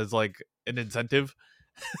nudes as like an incentive.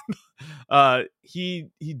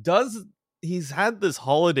 He's had this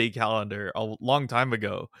holiday calendar a long time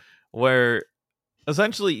ago where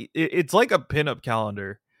essentially it's like a pinup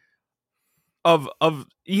calendar of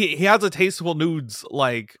he has a tasteful nudes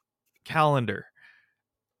like calendar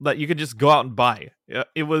that you could just go out and buy.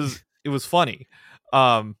 It was funny.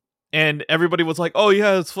 And everybody was like, "Oh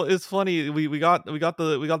yeah, it's funny. We got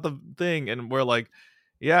the thing," and we're like,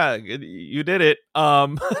 "Yeah, you did it."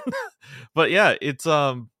 But yeah, it's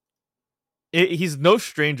he's no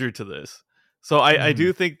stranger to this. So I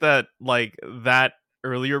do think that like that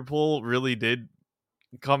earlier poll really did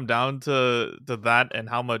come down to that and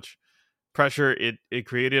how much pressure it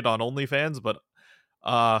created on OnlyFans. But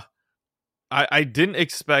I didn't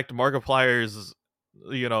expect Markiplier's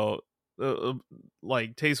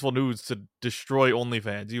like tasteful nudes to destroy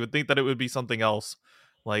OnlyFans. You would think that it would be something else,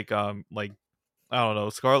 like I don't know,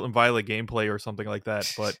 Scarlet and Violet gameplay or something like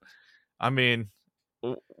that. But I mean,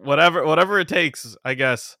 whatever it takes, I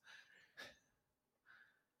guess.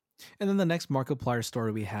 And then the next Markiplier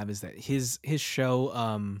story we have is that his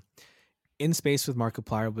show In Space with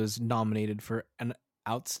Markiplier was nominated for an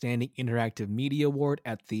Outstanding Interactive Media Award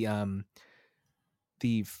at the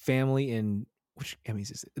Family and which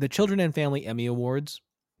Emmys is it? The Children and Family Emmy Awards.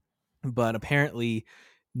 But apparently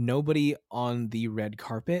nobody on the red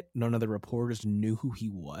carpet, none of the reporters knew who he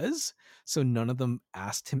was. So none of them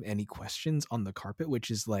asked him any questions on the carpet, which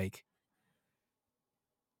is like,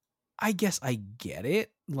 I guess I get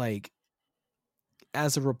it. Like,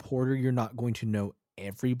 as a reporter, you're not going to know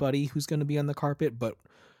everybody who's going to be on the carpet, but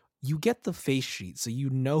you get the face sheet, so you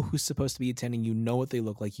know who's supposed to be attending. You know what they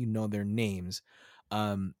look like. You know their names.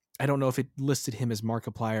 I don't know if it listed him as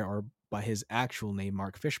Markiplier or by his actual name,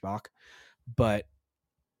 Mark Fishbach, but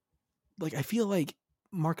like I feel like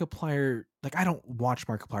Markiplier, like I don't watch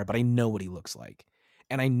Markiplier, but I know what he looks like,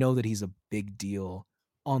 and I know that he's a big deal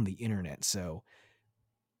on the internet. So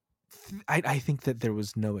I think that there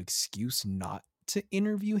was no excuse not to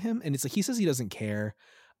interview him, and it's like he says he doesn't care.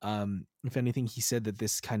 If anything, he said that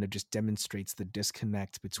this kind of just demonstrates the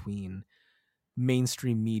disconnect between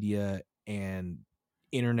mainstream media and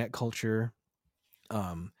internet culture.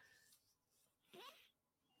 And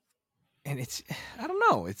it's I don't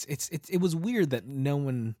know. It was weird that no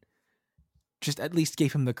one just at least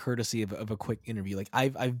gave him the courtesy of a quick interview. Like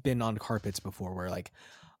I've been on carpets before where like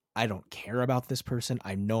I don't care about this person.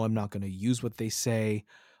 I know I'm not going to use what they say.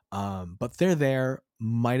 But they're there,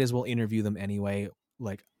 might as well interview them anyway.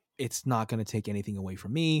 Like it's not going to take anything away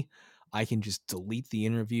from me. I can just delete the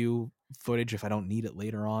interview footage if I don't need it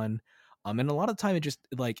later on. And a lot of the time it just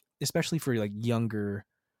like, especially for like younger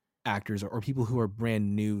actors or people who are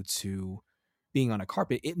brand new to being on a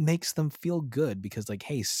carpet, it makes them feel good because like,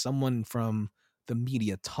 hey, someone from the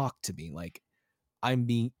media talked to me. Like I'm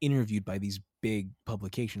being interviewed by these big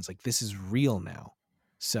publications. Like this is real now.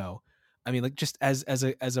 So, I mean, like just as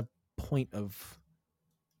a point of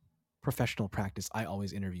professional practice, I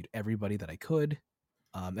always interviewed everybody that I could.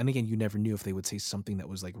 And again, you never knew if they would say something that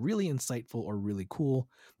was like really insightful or really cool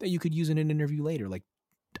that you could use in an interview later. Like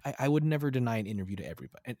I would never deny an interview to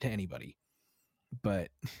anybody, but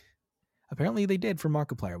apparently they did for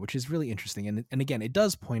Markiplier, which is really interesting. And again, it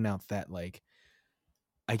does point out that like,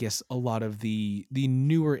 I guess a lot of the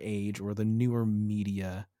newer age or the newer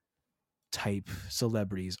media type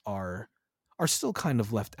celebrities are still kind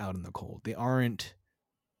of left out in the cold. They aren't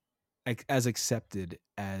as accepted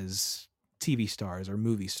as TV stars or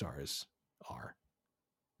movie stars are.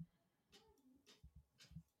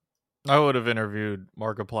 I would have interviewed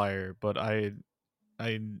Markiplier, but I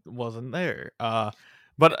wasn't there.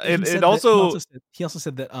 But it also he also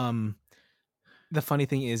said that the funny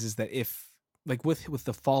thing is that if like with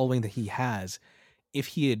the following that he has, if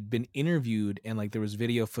he had been interviewed and like there was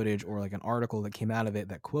video footage or like an article that came out of it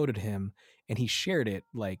that quoted him and he shared it,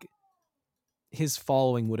 like his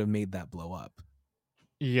following would have made that blow up.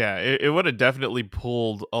 Yeah, it would have definitely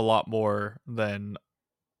pulled a lot more than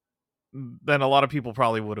a lot of people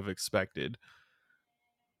probably would have expected.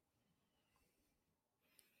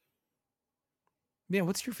 Yeah,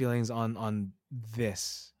 what's your feelings on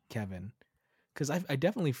this, Kevin? Because I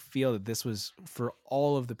definitely feel that this was, for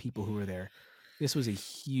all of the people who were there, this was a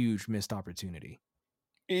huge missed opportunity.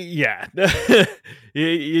 Yeah,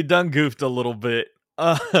 you done goofed a little bit.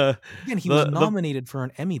 Again, he was nominated for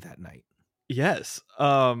an Emmy that night. Yes.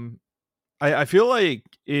 I feel like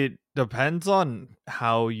it depends on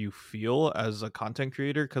how you feel as a content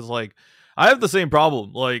creator, because like I have the same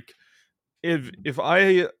problem. Like if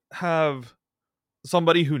I have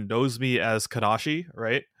somebody who knows me as Kanashi,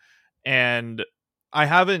 right, and I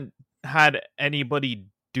haven't had anybody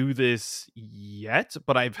do this yet,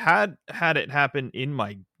 but I've had it happen in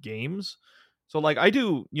my games. So like I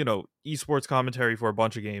do, esports commentary for a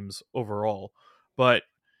bunch of games overall, but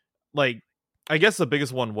like I guess the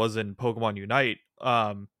biggest one was in Pokemon Unite.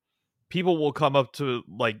 People will come up to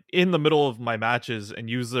like in the middle of my matches and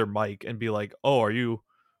use their mic and be like, "Oh, are you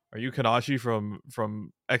Kanashi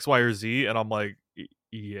from X, Y, or Z?" And I'm like,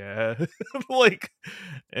 "Yeah," like,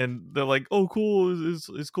 and they're like, "Oh, cool!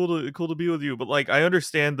 It's cool to be with you." But like, I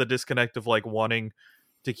understand the disconnect of like wanting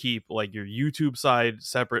to keep like your YouTube side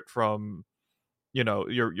separate from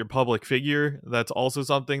your public figure. That's also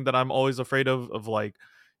something that I'm always afraid of like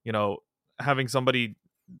having somebody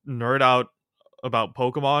nerd out about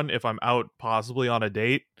Pokemon if I'm out possibly on a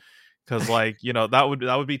date, because like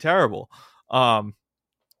that would be terrible.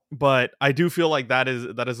 But I do feel like that is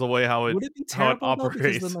the way how it would it be terrible how it operates. Though?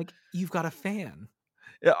 Because then like you've got a fan.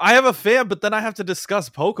 I have a fan, but then I have to discuss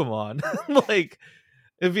Pokemon. Like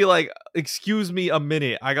it'd be like, excuse me a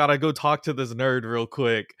minute, I gotta go talk to this nerd real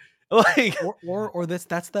quick. Like or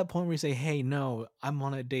that's that point where you say, hey, no, I'm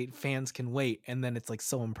on a date, fans can wait, and then it's like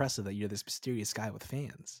so impressive that you're this mysterious guy with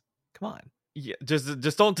fans. Come on. Yeah,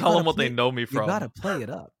 just don't tell them what they know me from. You gotta play it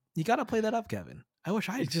up. You gotta play that up, Kevin. I wish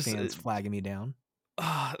I had fans flagging me down.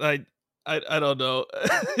 I don't know.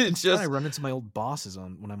 It's just I run into my old bosses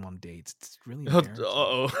when I'm on dates. It's really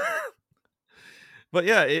But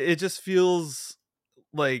yeah, it just feels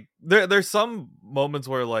like there's some moments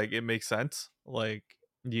where like it makes sense. Like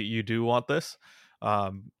you do want this,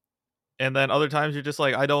 and then other times you're just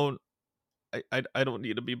like, I don't I don't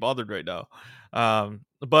need to be bothered right now.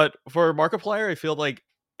 But for Markiplier, I feel like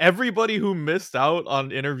everybody who missed out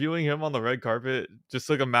on interviewing him on the red carpet just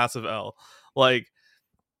took a massive L. Like,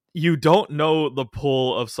 you don't know the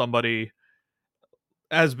pull of somebody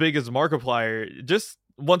as big as Markiplier. Just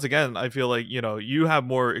once again, I feel like, you have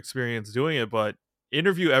more experience doing it, but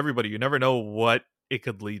interview everybody. You never know what it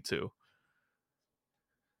could lead to.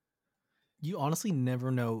 You honestly never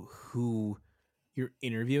know who you're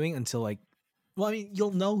interviewing until well, I mean,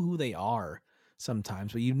 you'll know who they are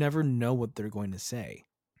sometimes, but you never know what they're going to say.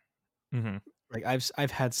 Mm-hmm. Like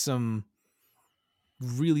I've had some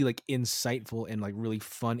really insightful and really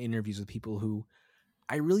fun interviews with people who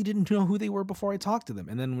I really didn't know who they were before I talked to them.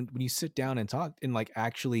 And then when you sit down and talk and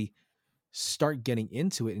actually start getting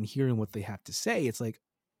into it and hearing what they have to say, it's like,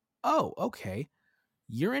 oh, okay,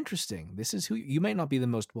 you're interesting. This is who you might not be the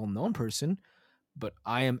most well-known person, but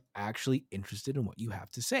I am actually interested in what you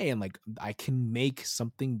have to say. And I can make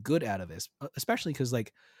something good out of this, especially because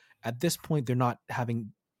at this point, they're not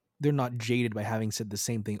jaded by having said the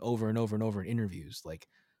same thing over and over and over in interviews.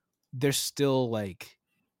 They're still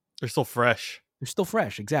they're still fresh. They're still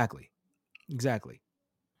fresh. Exactly.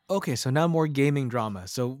 Okay. So now more gaming drama.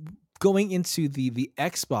 So going into the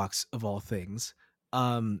Xbox of all things,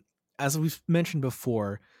 as we've mentioned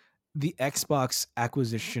before, the Xbox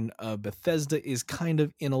acquisition of Bethesda is kind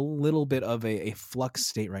of in a little bit of a flux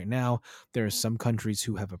state right now. There are some countries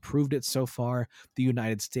who have approved it so far. The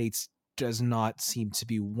United States does not seem to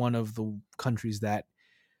be one of the countries that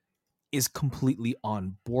is completely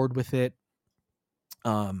on board with it.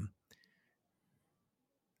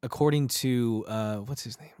 According to what's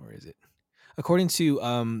his name? Where is it? According to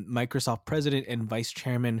Microsoft President and Vice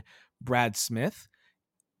Chairman Brad Smith,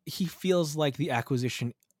 he feels like the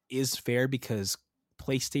acquisition is fair because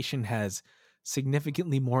PlayStation has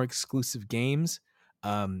significantly more exclusive games.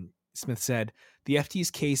 Smith said, the FT's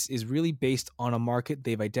case is really based on a market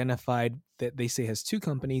they've identified that they say has two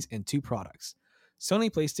companies and two products, Sony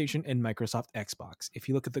PlayStation and Microsoft Xbox. If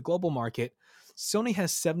you look at the global market, Sony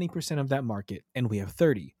has 70% of that market and we have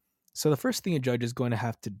 30%. So the first thing a judge is going to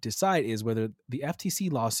have to decide is whether the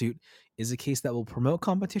FTC lawsuit is a case that will promote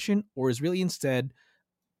competition or is really instead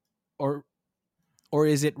or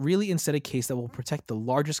is it really instead a case that will protect the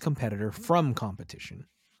largest competitor from competition?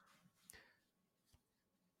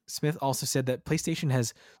 Smith also said that PlayStation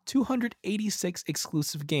has 286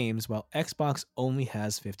 exclusive games while Xbox only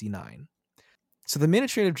has 59. So the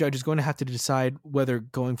administrative judge is going to have to decide whether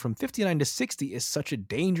going from 59 to 60 is such a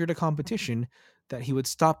danger to competition that he would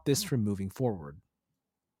stop this from moving forward.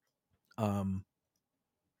 On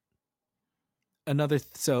the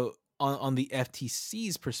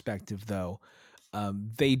FTC's perspective, though,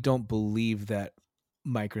 they don't believe that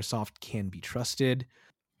Microsoft can be trusted.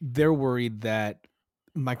 They're worried that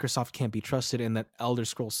Microsoft can't be trusted and that Elder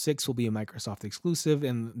Scrolls 6 will be a Microsoft exclusive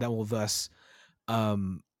and that will thus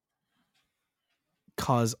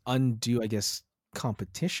cause undue, I guess,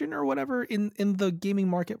 competition or whatever in the gaming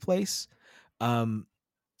marketplace.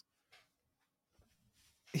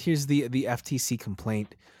 Here's the FTC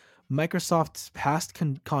complaint. Microsoft's past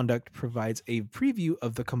conduct provides a preview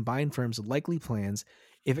of the combined firm's likely plans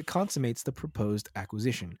if it consummates the proposed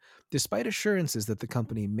acquisition, despite assurances that the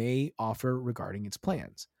company may offer regarding its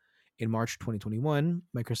plans. In March 2021,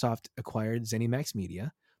 Microsoft acquired ZeniMax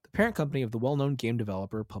Media, the parent company of the well-known game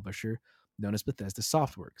developer publisher known as Bethesda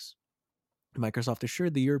Softworks. Microsoft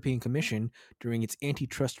assured the European Commission during its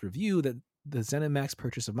antitrust review that the ZeniMax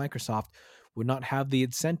purchase of Microsoft would not have the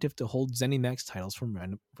incentive to hold ZeniMax titles from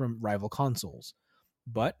rival consoles.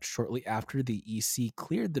 But shortly after the EC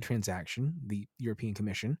cleared the transaction, the European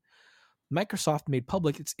Commission, Microsoft made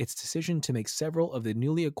public its decision to make several of the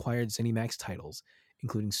newly acquired ZeniMax titles,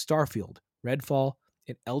 including Starfield, Redfall,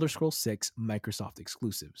 and Elder Scrolls 6 Microsoft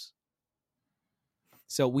exclusives.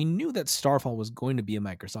 So we knew that Starfall was going to be a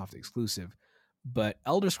Microsoft exclusive, but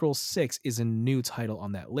Elder Scrolls 6 is a new title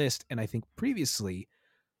on that list, and I think previously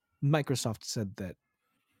Microsoft said that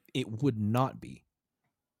it would not be.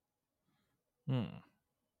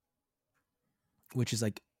 Which is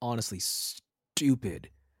honestly stupid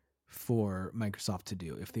for Microsoft to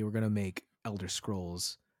do if they were going to make Elder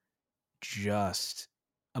Scrolls just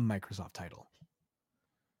a Microsoft title.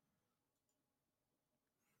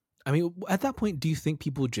 I mean, at that point, do you think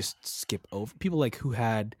people just skip over people who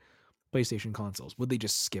had PlayStation consoles? Would they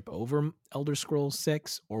just skip over Elder Scrolls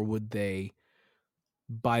 6 or would they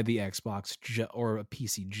buy the Xbox or a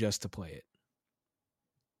PC just to play it?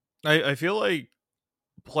 I feel like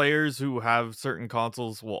players who have certain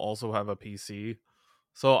consoles will also have a PC.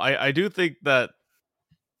 So I do think that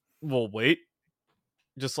we'll wait.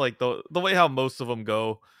 Just like the way how most of them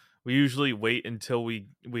go. we usually wait until we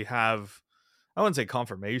have, I wouldn't say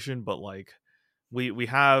confirmation, but like we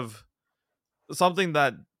have something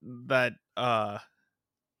that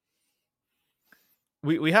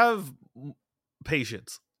we have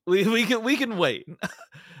patience. We can wait.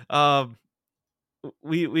 um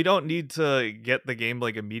we don't need to get the game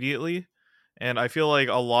like immediately, and I feel like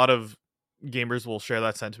a lot of gamers will share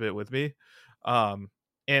that sentiment with me. um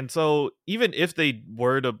and so even if they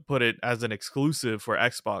were to put it as an exclusive for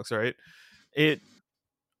Xbox, right, it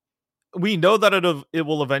we know that it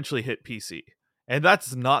will eventually hit PC, and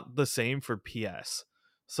that's not the same for PS.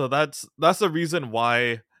 So that's the reason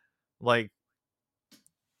why, like,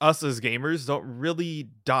 us as gamers don't really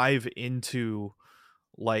dive into,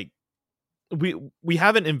 like, we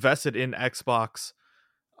haven't invested in Xbox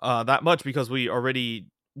that much because we already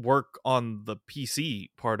work on the PC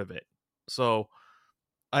part of it. So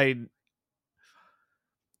I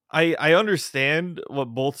I understand what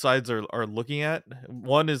both sides are looking at.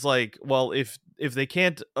 One is like, well, if they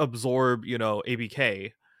can't absorb,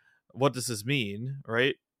 ABK, what does this mean,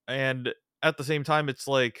 right? And at the same time, it's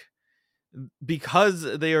like,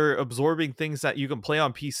 because they are absorbing things that you can play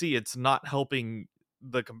on PC, it's not helping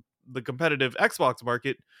the competitive Xbox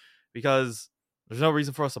market, because there's no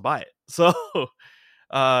reason for us to buy it. So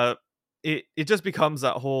uh it just becomes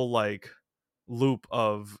that whole like loop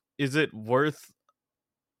of, is it worth,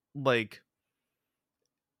 like,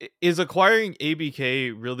 is acquiring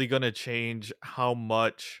ABK really going to change how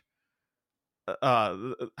much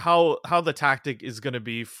how the tactic is going to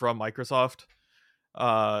be from Microsoft?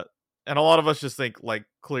 And a lot of us just think, like,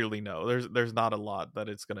 clearly no, there's not a lot that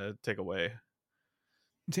it's going to take away.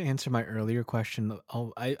 To answer my earlier question,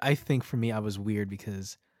 I think for me I was weird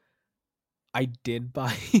because I did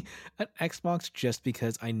buy an Xbox just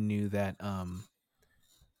because I knew that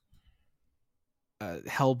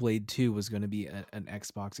Hellblade 2 was going to be an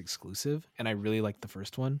Xbox exclusive, and I really liked the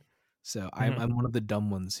first one. So Mhm. I'm one of the dumb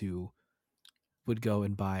ones who would go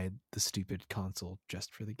and buy the stupid console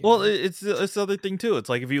just for the Well, game. it's the other thing too. It's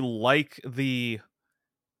like, if you like the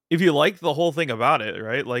whole thing about it,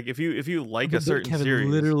 right? Like, if you like a But certain Kevin, series.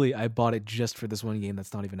 literally, I bought it just for this one game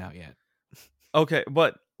that's not even out yet. Okay,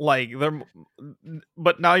 but like,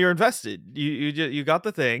 but now you're invested. You got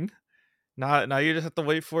the thing. Now you just have to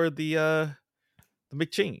wait for the big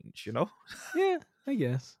change, Yeah, I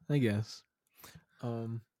guess.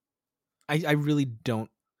 Um, I really don't.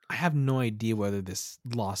 I have no idea whether this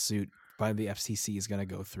lawsuit by the FCC is going to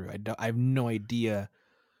go through. I have no idea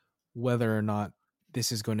whether or not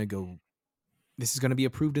this is going to go. This is going to be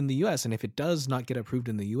approved in the U.S. And if it does not get approved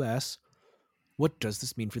in the U.S., what does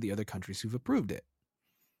this mean for the other countries who've approved it?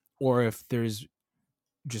 Or if there's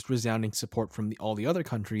just resounding support from all the other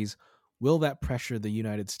countries, will that pressure the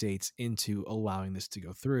United States into allowing this to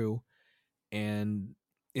go through? And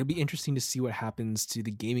it'll be interesting to see what happens to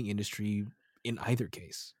the gaming industry in either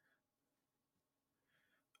case.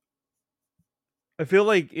 I feel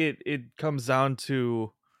like it comes down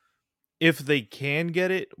to, if they can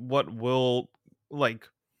get it, what will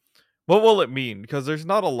it mean? Because there's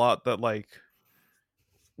not a lot that, like,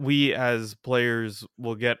 we as players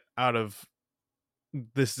will get out of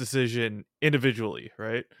this decision individually,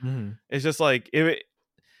 right? Mm-hmm. It's just like, if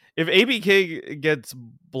ABK gets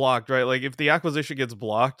blocked, right? Like, if the acquisition gets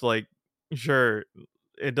blocked, like, sure,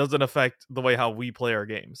 it doesn't affect the way how we play our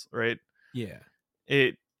games, right? Yeah.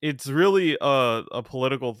 It's really a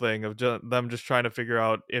political thing of them just trying to figure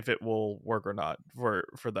out if it will work or not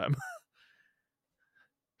for them.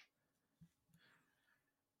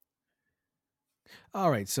 All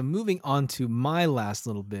right. So moving on to my last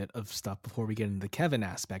little bit of stuff before we get into the Kevin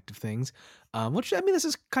aspect of things, which, I mean, this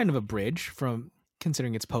is kind of a bridge from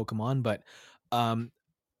considering it's Pokemon, but um,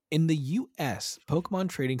 in the US, Pokemon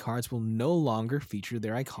trading cards will no longer feature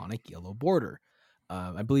their iconic yellow border.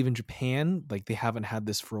 I believe in Japan, like, they haven't had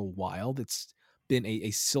this for a while. It's been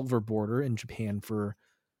a silver border in Japan for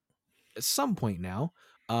some point now.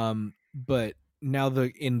 But now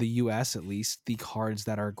in the US at least, the cards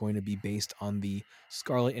that are going to be based on the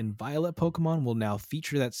Scarlet and Violet Pokemon will now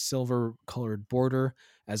feature that silver colored border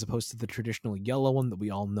as opposed to the traditional yellow one that we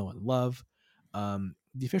all know and love.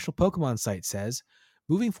 The official Pokemon site says,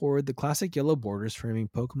 moving forward, the classic yellow borders framing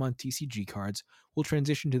Pokemon TCG cards will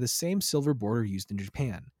transition to the same silver border used in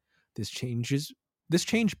Japan. This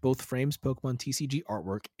change both frames Pokemon TCG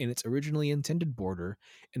artwork in its originally intended border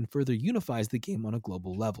and further unifies the game on a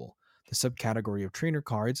global level. The subcategory of trainer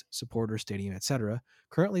cards, supporter, stadium, etc.,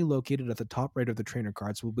 currently located at the top right of the trainer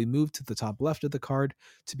cards, will be moved to the top left of the card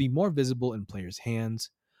to be more visible in players' hands.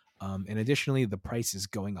 And additionally, the price is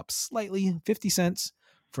going up slightly, 50 cents,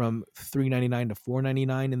 from $3.99 to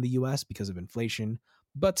 $4.99 in the US because of inflation.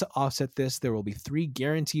 But to offset this, there will be 3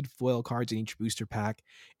 guaranteed foil cards in each booster pack,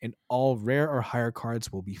 and all rare or higher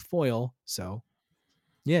cards will be foil. So,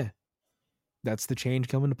 yeah, that's the change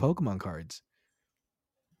coming to Pokemon cards.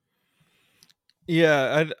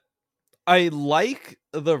 Yeah, I like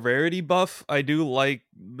the rarity buff. I do like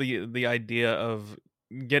the idea of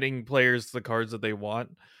getting players the cards that they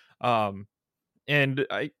want. And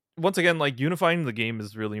I once again, like, unifying the game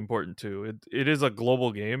is really important too. It is a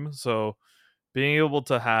global game, so being able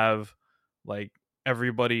to have like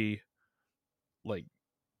everybody like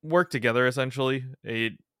work together essentially,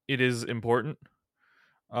 it is important.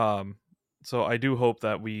 Um so I do hope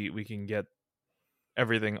that we can get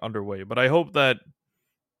everything underway. But I hope that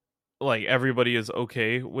like everybody is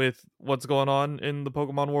okay with what's going on in the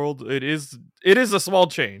Pokemon world. It is a small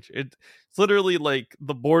change. It's literally like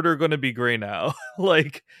the border going to be gray now.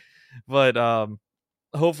 Like, but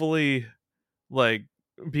hopefully like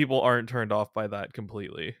people aren't turned off by that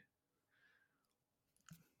completely.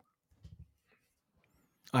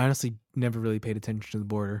 I honestly never really paid attention to the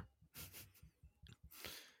border.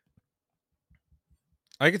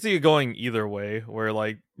 I could see it going either way, where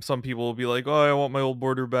like some people will be like, "Oh, I want my old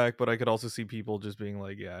border back," but I could also see people just being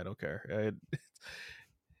like, "Yeah, I don't care.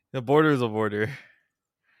 The border is a border."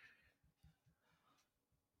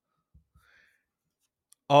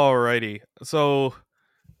 Alrighty, so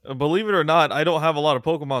believe it or not, I don't have a lot of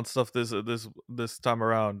Pokemon stuff this time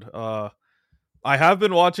around. I have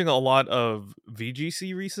been watching a lot of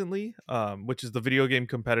VGC recently, which is the video game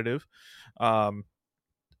competitive. Um,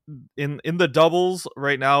 in the doubles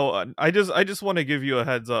right now, I just want to give you a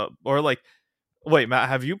heads up, or like, wait, Matt,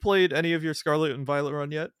 have you played any of your Scarlet and Violet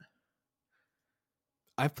run yet?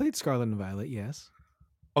 I've played Scarlet and Violet, yes.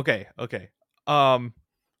 Okay. Um,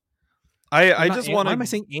 I Not just and, want why am I to.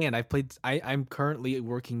 saying and? I'm currently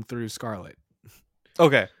working through Scarlet.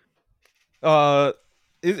 Okay. Uh,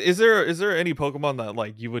 is there any Pokemon that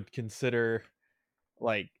like you would consider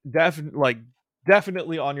like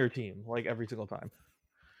definitely on your team like every single time?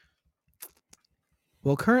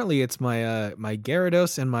 Well, currently it's my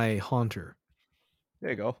Gyarados and my Haunter.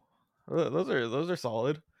 There you go. Those are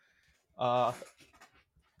solid. Uh,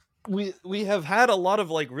 we have had a lot of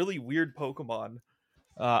like really weird Pokemon.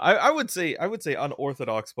 I would say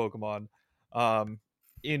unorthodox Pokemon, um,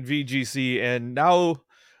 in VGC, and now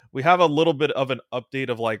we have a little bit of an update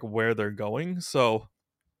of like where they're going. So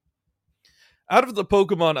out of the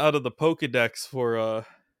Pokemon out of the Pokedex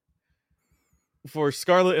for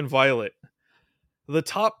Scarlet and Violet, the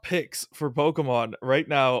top picks for Pokemon right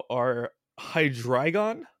now are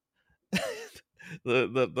Hydreigon,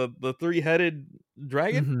 the 3-headed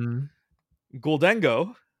dragon, Mm-hmm.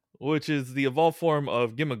 Gholdengo, which is the evolved form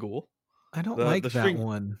of Gimmighoul. I don't The like that string.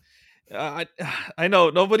 one. I know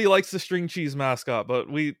nobody likes the string cheese mascot, but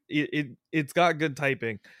it's got good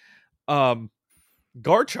typing. Um,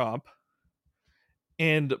 Garchomp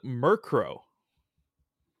and Murkrow.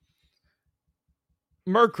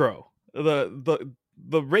 Murkrow, the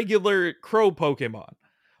regular crow Pokemon.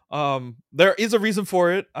 There is a reason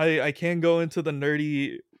for it. I can go into the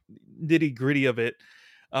nerdy nitty gritty of it.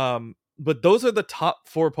 But those are the top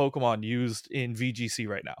 4 Pokemon used in VGC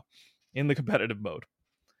right now in the competitive mode.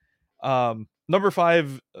 Number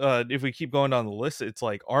 5, if we keep going down the list, it's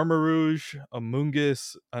like Armarouge,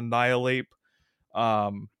 Amoonguss, Annihilate,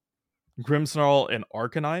 Grimmsnarl, and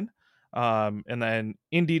Arcanine. And then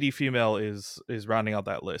Indeedee female is rounding out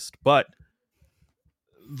that list. But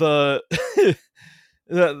the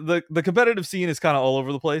the competitive scene is kind of all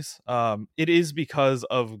over the place. It is because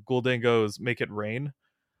of Gholdengo's Make It Rain,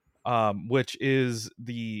 which is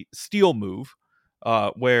the steel move,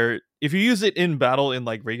 where if you use it in battle, in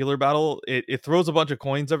like regular battle, it throws a bunch of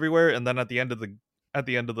coins everywhere, and then at the end of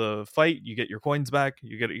the fight, you get your coins back.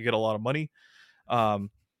 You get a lot of money.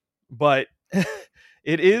 But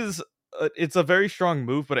it's a very strong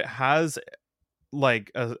move, but it has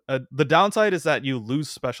like the downside is that you lose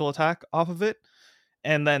special attack off of it.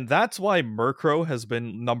 And then that's why Murkrow has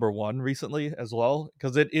been number 1 recently as well,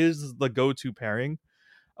 because it is the go-to pairing.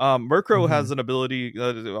 Murkrow has an ability.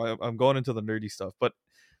 I'm going into the nerdy stuff, but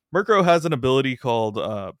Murkrow has an ability called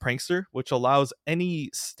Prankster, which allows any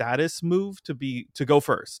status move to go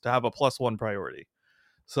first, to have a +1 priority.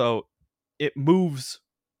 So it moves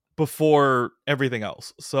before everything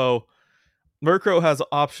else. So Murkrow has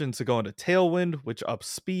options to go into Tailwind, which ups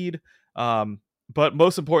speed. But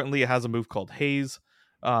most importantly, it has a move called Haze,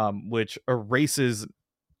 which erases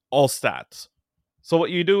all stats. So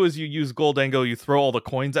what you do is you use Gholdengo, you throw all the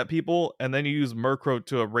coins at people, and then you use Murkrow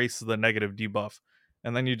to erase the negative debuff,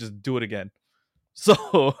 and then you just do it again.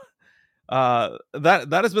 So that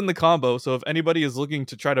has been the combo. So if anybody is looking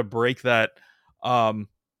to try to break that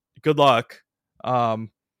Good luck.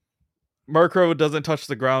 Murkrow doesn't touch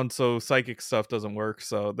the ground, so psychic stuff doesn't work.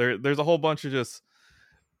 So there's a whole bunch of just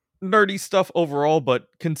nerdy stuff overall, but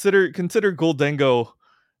consider Guldengo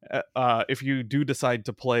if you do decide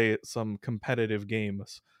to play some competitive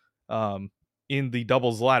games in the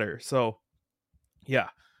doubles ladder. So yeah,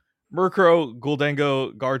 Murkrow,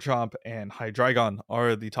 Guldengo, Garchomp, and Hydreigon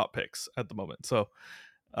are the top picks at the moment. So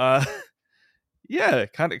yeah,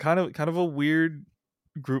 kind of a weird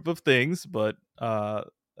group of things, but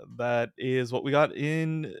that is what we got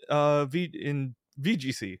in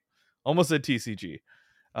VGC. Almost said TCG.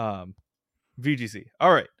 VGC.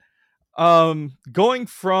 All right. Going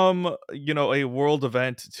from a world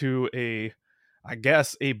event to I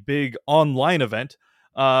guess a big online event.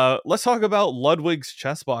 Let's talk about Ludwig's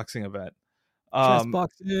chess boxing event. Chess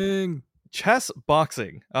boxing. Chess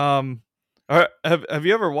boxing. Have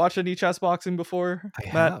you ever watched any chess boxing before, I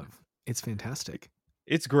Matt? have. It's fantastic.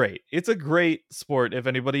 It's great. It's a great sport. If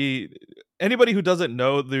anybody who doesn't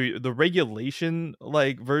know, the regulation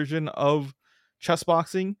like version of chess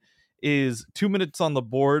boxing is 2 minutes on the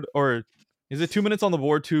board, or is it 2 minutes on the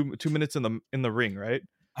board, 2 minutes in the ring, right?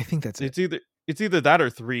 I think that's it. It's either that or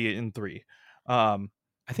 3 in 3. I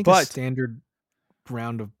think a standard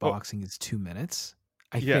round of boxing is 2 minutes.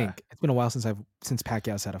 I think it's been a while since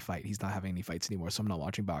Pacquiao's had a fight. He's not having any fights anymore, so I'm not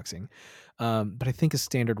watching boxing. But I think a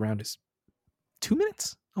standard round is 2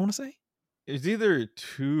 minutes. I want to say it's either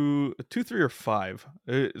 2, 3, or 5,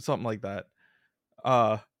 something like that.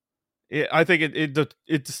 I think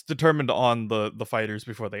it's determined on the fighters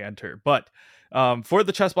before they enter. But for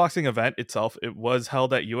the chess boxing event itself, it was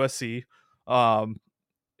held at USC.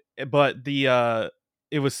 But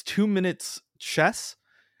it was 2 minutes chess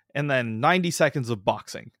and then 90 seconds of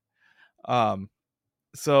boxing.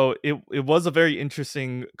 So it was a very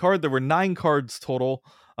interesting card. There were 9 cards total,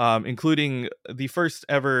 including the first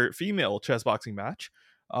ever female chess boxing match.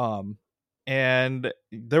 And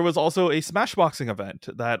there was also a Smash boxing event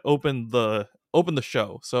that opened the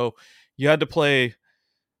show. So you had to play,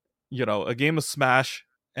 a game of Smash,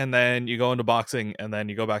 and then you go into boxing, and then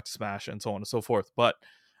you go back to Smash, and so on and so forth. But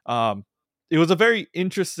it was a very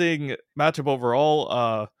interesting matchup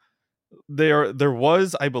overall. There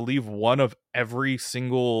was, I believe, one of every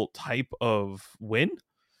single type of win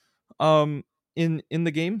in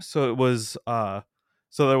the game. So it was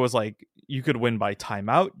so there was like, you could win by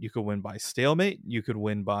timeout, you could win by stalemate, you could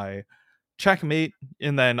win by checkmate,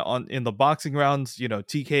 and then in the boxing rounds,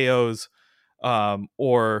 TKOs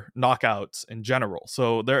or knockouts in general.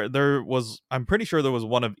 So there was, I'm pretty sure there was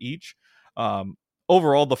one of each.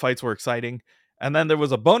 Overall, the fights were exciting, and then there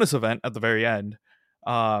was a bonus event at the very end,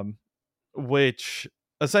 which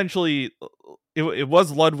essentially it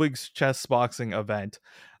was Ludwig's chess boxing event.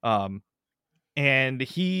 And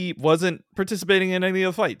he wasn't participating in any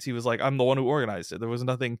of the fights. He was like, I'm the one who organized it. There was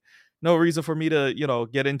no reason for me to,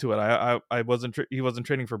 get into it. He wasn't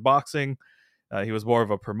training for boxing. He was more of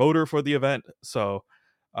a promoter for the event. So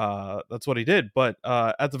that's what he did. But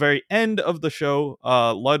at the very end of the show,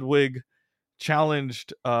 Ludwig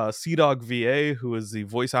challenged CDawg VA, who is the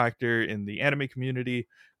voice actor in the anime community,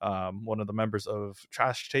 one of the members of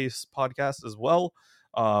Trash Taste podcast as well.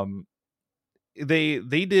 They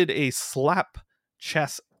did a slap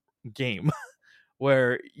chess game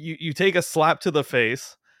where you take a slap to the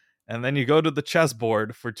face, and then you go to the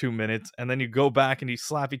chessboard for 2 minutes, and then you go back and you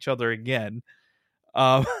slap each other again.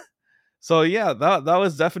 So yeah, that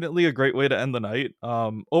was definitely a great way to end the night.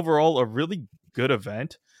 Overall, a really good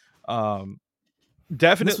event.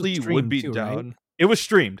 Definitely would be too, down. Right? It was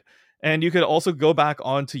streamed. And you could also go back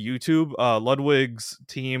onto YouTube. Ludwig's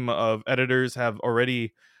team of editors have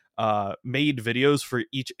already made videos for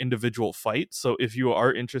each individual fight. So if you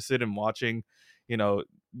are interested in watching,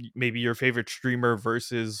 maybe your favorite streamer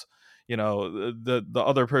versus, the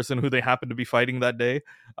other person who they happen to be fighting that day,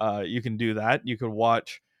 you can do that. You could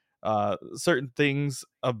watch certain things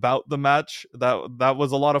about the match. That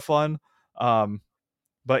was a lot of fun.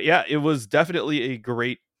 But yeah, it was definitely a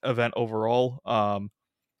great event overall.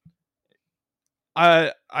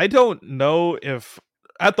 I don't know if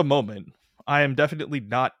at the moment I am definitely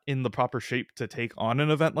not in the proper shape to take on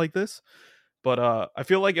an event like this, but I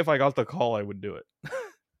feel like if I got the call, I would do it.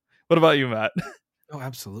 What about you, Matt? Oh,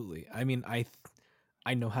 absolutely. I mean, I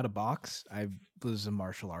know how to box. I was a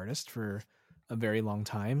martial artist for a very long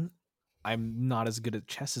time. I'm not as good at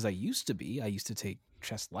chess as I used to be. I used to take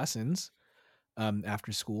chess lessons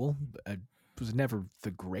after school. I was never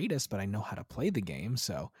the greatest, but I know how to play the game,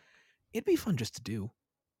 so it'd be fun just to do.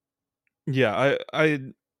 Yeah,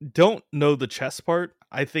 I don't know the chess part.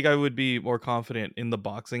 I think I would be more confident in the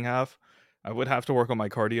boxing half. I would have to work on my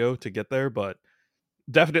cardio to get there, but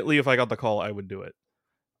definitely if I got the call, I would do it.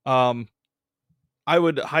 I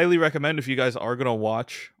would highly recommend, if you guys are gonna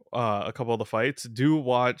watch a couple of the fights, do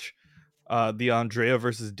watch the Andrea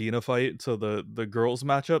versus Dina fight. So the girls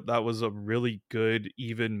matchup, that was a really good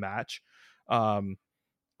even match.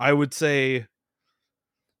 I would say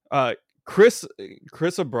uh Chris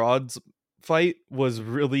Abroad's fight was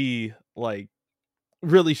really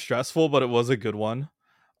really stressful, but it was a good one.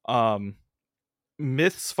 um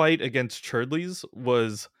Myth's fight against Churdley's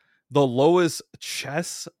was the lowest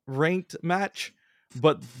chess ranked match,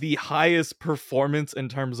 but the highest performance in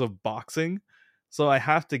terms of boxing. So I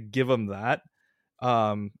have to give him that.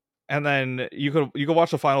 Um, and then you could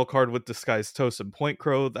watch the final card with Disguised Toast and Point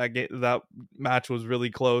Crow. That match was really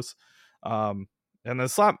close. Um, and the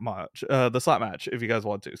slap match, if you guys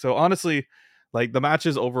want to. So honestly, like, the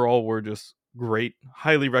matches overall were just great.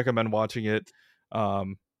 Highly recommend watching it.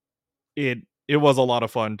 Um, it was a lot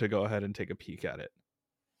of fun to go ahead and take a peek at it.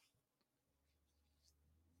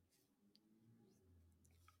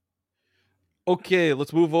 Okay,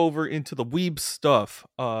 let's move over into the weeb stuff,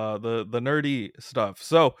 the nerdy stuff.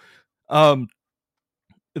 So, um,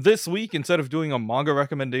 this week, instead of doing a manga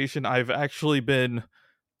recommendation, I've actually been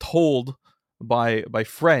told by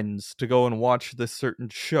friends to go and watch this certain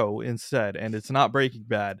show instead, and it's not Breaking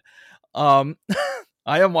Bad. Um,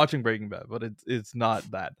 I am watching Breaking Bad, but it's not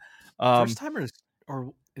that. First time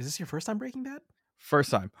or is this your first time Breaking Bad?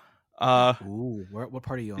 First time. Ooh, what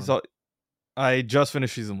part are you on? So I just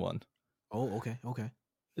finished season 1. Oh, okay.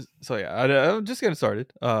 So yeah, I'm just getting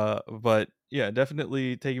started. But yeah,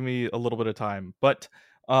 definitely taking me a little bit of time. But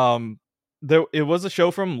it was a show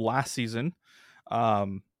from last season,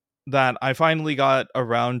 that I finally got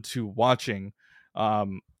around to watching,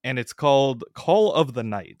 and it's called Call of the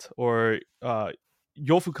Night, or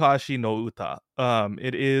Yofukashi no Uta.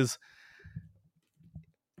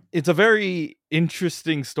 It's a very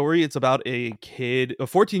interesting story. It's about a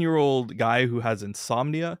 14-year-old guy who has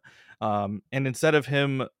insomnia. And instead of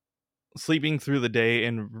him sleeping through the day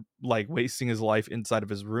and like wasting his life inside of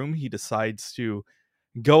his room, he decides to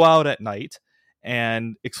go out at night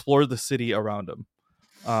and explore the city around him.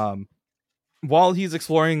 While he's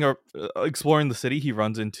exploring the city, he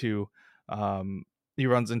runs into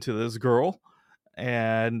this girl,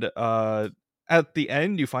 and at the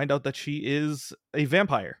end you find out that she is a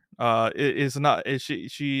vampire. Is not is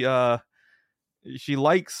she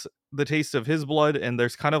likes the taste of his blood, and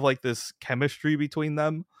there's kind of like this chemistry between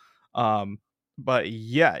them. But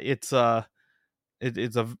yeah, it's a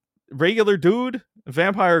regular dude,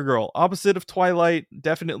 vampire girl, opposite of Twilight.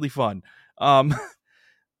 Definitely fun. um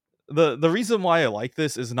the reason why I like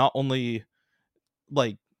this is not only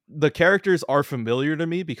like the characters are familiar to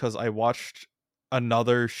me because I watched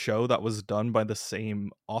another show that was done by the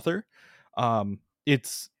same author.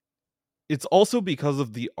 It's also because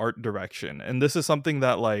of the art direction, and this is something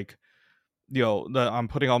that, like, that I'm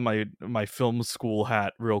putting on my film school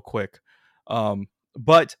hat real quick.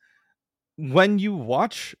 But when you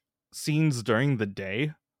watch scenes during the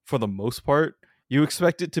day, for the most part, you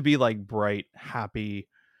expect it to be like bright, happy,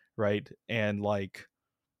 right? And like,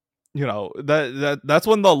 that's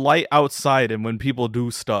when the light outside and when people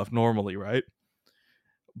do stuff normally, right?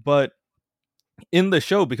 But in the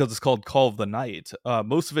show, because it's called Call of the Night,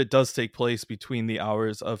 most of it does take place between the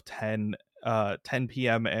hours of 10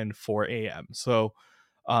 p.m. and 4 a.m. So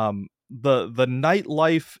the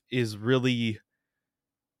nightlife is really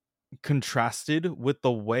contrasted with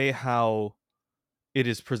the way how it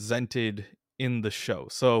is presented in the show.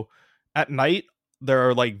 So at night, there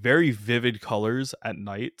are like very vivid colors at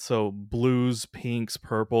night. So blues, pinks,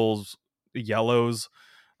 purples, yellows,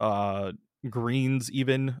 greens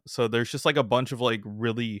even. So there's just like a bunch of like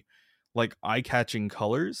really like eye-catching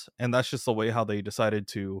colors, and that's just the way how they decided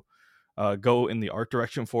to go in the art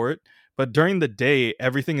direction for it. But during the day,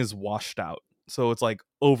 everything is washed out. So it's like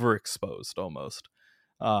overexposed almost.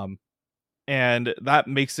 Um, and that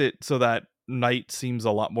makes it so that night seems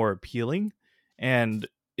a lot more appealing, and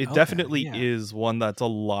it definitely is one that's a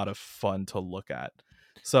lot of fun to look at.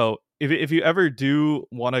 So if you ever do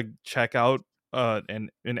want to check out an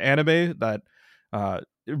anime that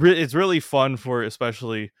it's really fun for,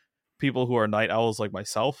 especially people who are night owls like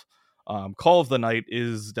myself, Call of the Night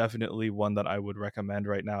is definitely one that I would recommend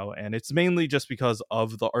right now, and it's mainly just because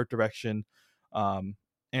of the art direction, and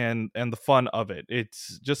the fun of it.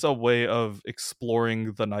 It's just a way of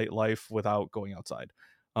exploring the nightlife without going outside.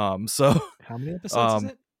 So how many episodes is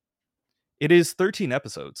it? It is 13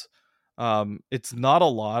 episodes. It's not a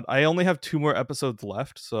lot. I only have 2 more episodes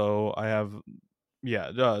left, so I have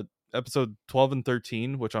episode 12 and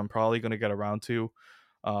 13, which I'm probably going to get around to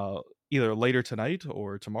either later tonight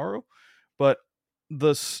or tomorrow. But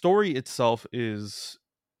the story itself is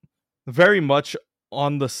very much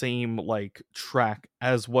on the same like track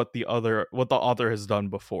as what the author has done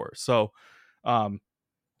before. So um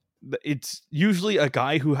it's usually a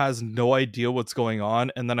guy who has no idea what's going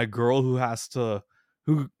on, and then a girl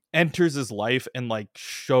who enters his life and like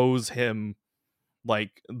shows him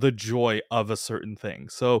like the joy of a certain thing.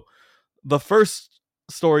 So the first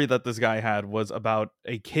story that this guy had was about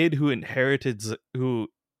a kid who inherits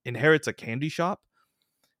a candy shop,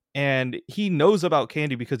 and he knows about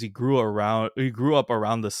candy because he grew up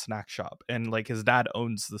around the snack shop, and like his dad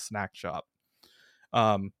owns the snack shop.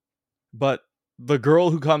 But the girl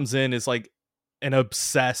who comes in is like an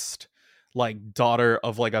obsessed like daughter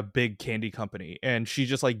of like a big candy company, and she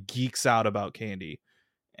just like geeks out about candy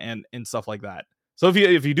and stuff like that. So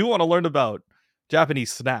if you do want to learn about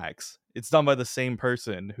Japanese snacks, it's done by the same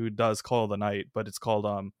person who does Call of the Night, but it's called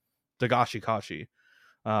Dagashi Kashi.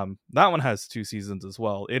 That one has 2 seasons as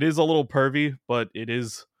well. It is a little pervy, but it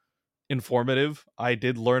is informative. I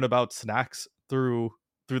did learn about snacks through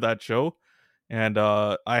that show, and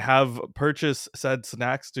I have purchased said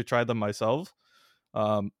snacks to try them myself.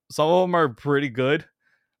 Some of them are pretty good,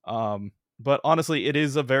 but honestly, it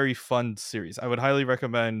is a very fun series. I would highly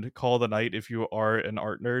recommend Call of the Night if you are an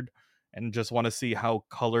art nerd and just want to see how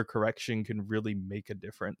color correction can really make a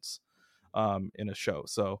difference in a show.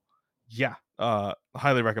 So yeah,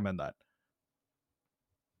 highly recommend that.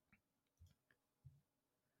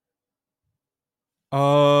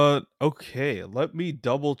 Okay, let me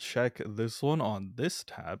double check this one on this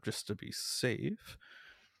tab just to be safe.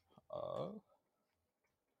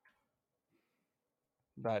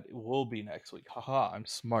 That will be next week. Haha, I'm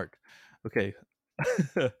smart. Okay.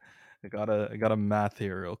 I gotta math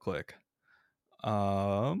here real quick.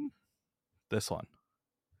 This one.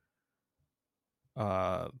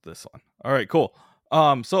 This one. All right, cool.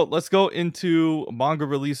 So let's go into manga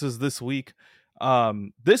releases this week.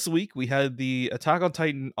 This week we had the Attack on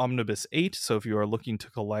Titan Omnibus 8. So if you are looking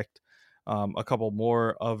to collect a couple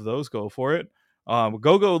more of those, go for it.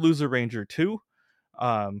 Go Loser Ranger 2.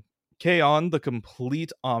 K-On! The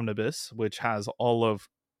Complete Omnibus, which has all of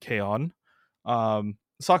K-On!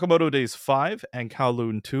 Sakamoto Days 5 and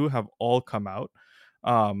Kowloon 2 have all come out.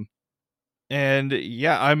 And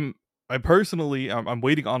yeah, I'm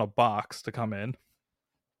waiting on a box to come in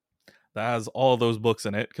that has all of those books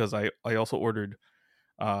in it, because I also ordered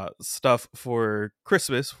stuff for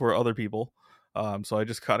Christmas for other people. So I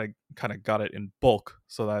just kind of got it in bulk,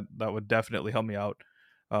 so that would definitely help me out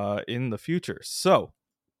in the future. So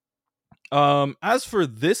as for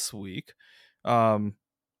this week,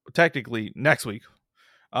 technically next week,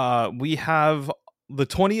 we have the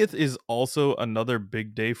 20th is also another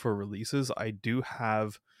big day for releases. I do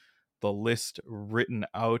have the list written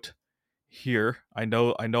out here. I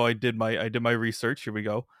know I did my research. Here we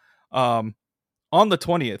go. On the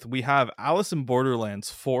 20th, we have Alice in Borderlands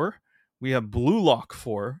 4, we have Blue Lock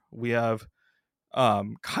 4, we have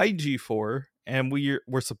Kaiji 4, and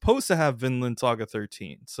we're supposed to have Vinland Saga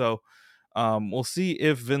 13. So we'll see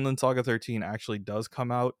if Vinland Saga 13 actually does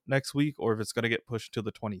come out next week, or if it's going to get pushed to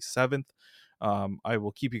the 27th. I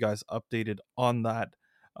will keep you guys updated on that.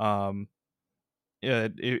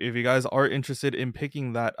 If you guys are interested in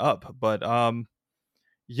picking that up. But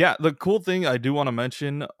yeah, the cool thing I do want to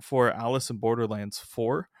mention for Alice in Borderlands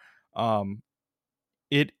 4,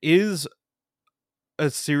 it is a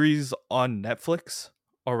series on Netflix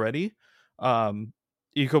already.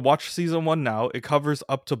 You could watch season 1 now. It covers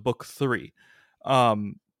up to book 3.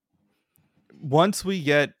 Once we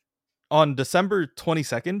get on December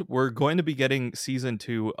 22nd, we're going to be getting season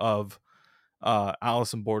 2 of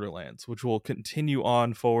Alice in Borderlands, which will continue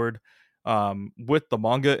on forward with the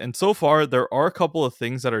manga. And so far, there are a couple of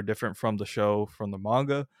things that are different from the show, from the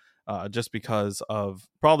manga, just because of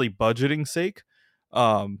probably budgeting sake.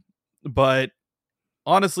 But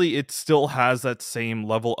honestly, it still has that same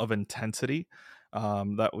level of intensity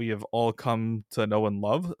that we have all come to know and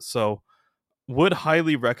love. So would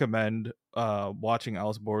highly recommend watching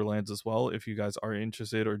Alice in Borderlands as well if you guys are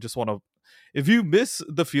interested, or just want to, if you miss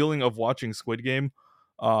the feeling of watching Squid Game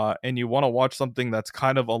and you want to watch something that's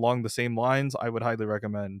kind of along the same lines, I would highly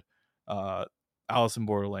recommend Alice in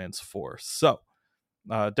Borderlands 4. So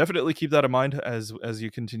definitely keep that in mind as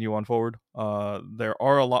you continue on forward. There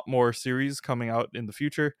are a lot more series coming out in the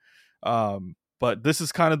future, but this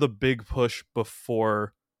is kind of the big push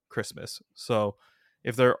before Christmas. So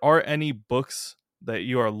if there are any books that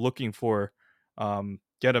you are looking for,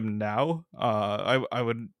 get them now. I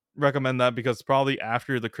would recommend that, because probably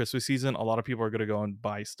after the Christmas season, a lot of people are going to go and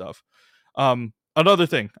buy stuff. Another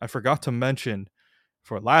thing I forgot to mention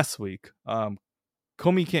for last week,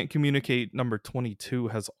 Komi Can't Communicate number 22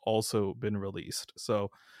 has also been released.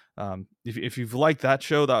 So if you've liked that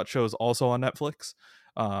show is also on Netflix.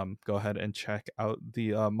 Go ahead and check out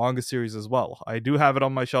the manga series as well. I do have it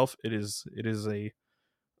on my shelf. It is a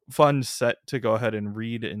fun set to go ahead and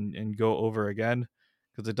read and go over again,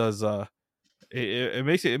 because it does it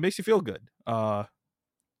makes you feel good.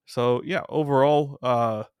 So yeah,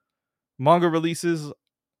 overall, manga releases,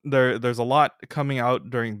 there's a lot coming out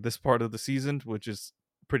during this part of the season, which is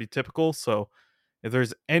pretty typical. So if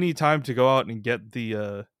there's any time to go out and get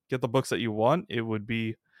the books that you want, it would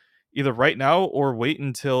be either right now or wait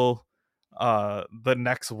until the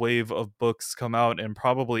next wave of books come out, and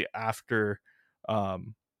probably after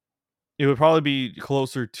it would probably be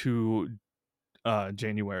closer to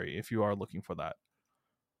January if you are looking for that.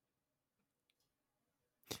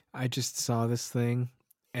 I just saw this thing,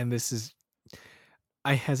 and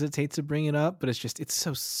I hesitate to bring it up, but it's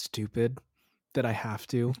so stupid that I have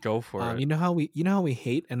to. Go for it. You know how we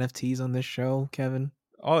hate NFTs on this show, Kevin?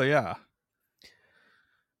 Oh yeah.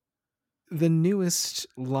 The newest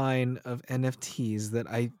line of NFTs that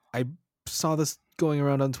I saw this going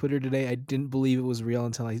around on Twitter today. I didn't believe it was real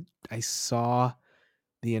until I saw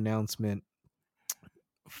the announcement.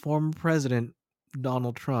 Former President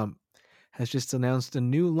Donald Trump has just announced a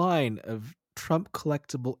new line of Trump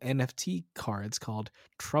collectible NFT cards called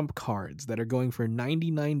Trump cards that are going for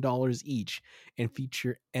 $99 each and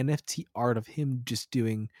feature NFT art of him just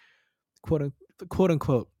doing quote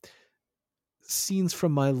unquote scenes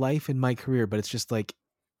from my life and my career, but it's just like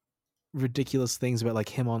ridiculous things about like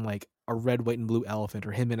him on like a red, white, and blue elephant,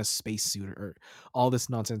 or him in a spacesuit, or all this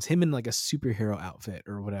nonsense, him in like a superhero outfit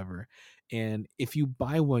or whatever. And if you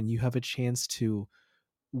buy one, you have a chance to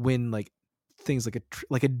win like things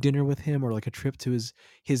like a dinner with him, or like a trip to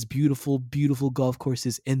his beautiful golf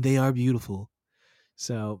courses, and they are beautiful.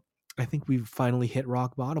 So I think we've finally hit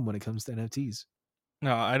rock bottom when it comes to NFTs.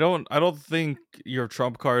 No, I don't think your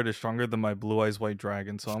Trump card is stronger than my Blue Eyes White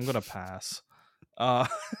Dragon, so I'm gonna pass.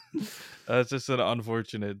 That's just an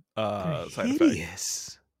unfortunate side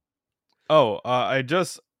effect. Oh, I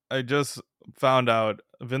just found out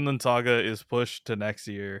Vinland Saga is pushed to next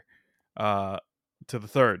year, to the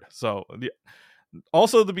 3rd. So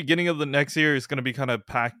also the beginning of the next year is going to be kind of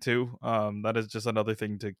packed too. That is just another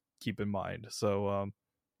thing to keep in mind. So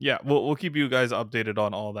yeah, we'll keep you guys updated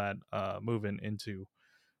on all that moving into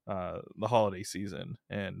the holiday season,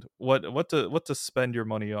 and what to spend your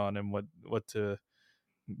money on, and what to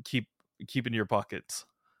keep in your pockets.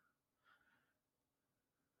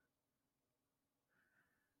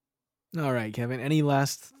 All right, Kevin, any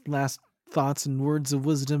last thoughts and words of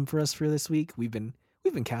wisdom for us for this week? We've been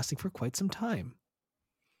casting for quite some time.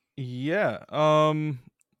 Yeah.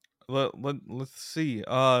 Let's see.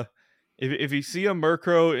 If you see a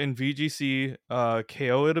Murkrow in VGC,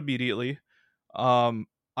 KO it immediately.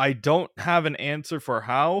 I don't have an answer for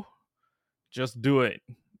how. Just do it.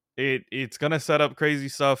 It's gonna set up crazy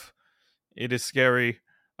stuff. It is scary.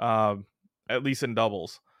 At least in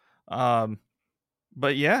doubles.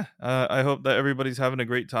 But yeah, I hope that everybody's having a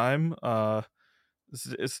great time.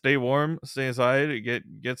 Stay warm, stay inside,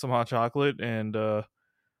 get some hot chocolate, and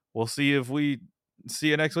we'll see if we see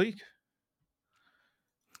you next week.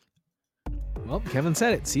 Well, Kevin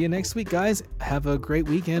said it. See you next week, guys. Have a great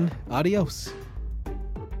weekend. Adios.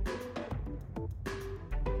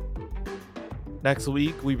 Next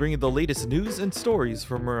week, we bring you the latest news and stories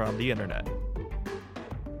from around the internet.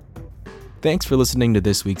 Thanks for listening to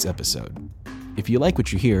this week's episode. If you like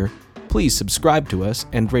what you hear, please subscribe to us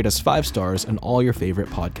and rate us 5 stars on all your favorite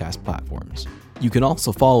podcast platforms. You can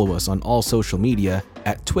also follow us on all social media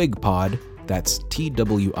at TwigPod, that's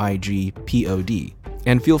TWIGPOD,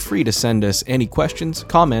 and feel free to send us any questions,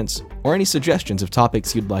 comments, or any suggestions of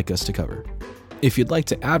topics you'd like us to cover. If you'd like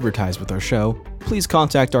to advertise with our show, please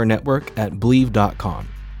contact our network at Believe.com.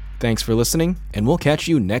 Thanks for listening, and we'll catch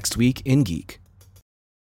you next week in Geek.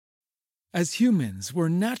 As humans, we're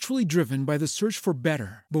naturally driven by the search for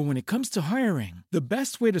better. But when it comes to hiring, the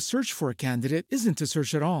best way to search for a candidate isn't to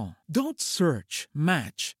search at all. Don't search,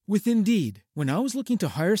 match with Indeed. When I was looking to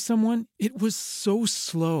hire someone, it was so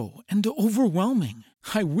slow and overwhelming.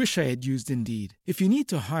 I wish I had used Indeed. If you need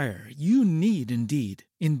to hire, you need Indeed.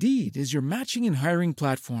 Indeed is your matching and hiring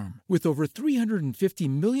platform with over 350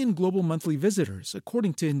 million global monthly visitors,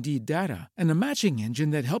 according to Indeed data, and a matching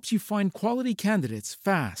engine that helps you find quality candidates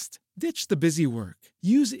fast. Ditch the busy work.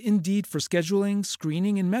 Use Indeed for scheduling,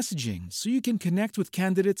 screening, and messaging so you can connect with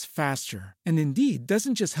candidates faster. And Indeed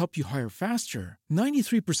doesn't just help you hire faster.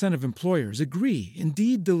 93% of employers agree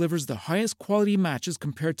Indeed delivers the highest quality matches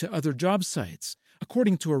compared to other job sites.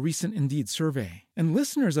 according to a recent Indeed survey. And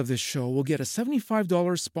listeners of this show will get a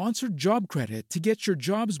 $75 sponsored job credit to get your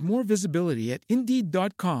jobs more visibility at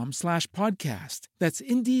Indeed.com/podcast. That's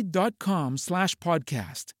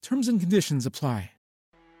Indeed.com/podcast. Terms and conditions apply.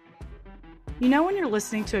 You know when you're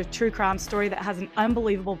listening to a true crime story that has an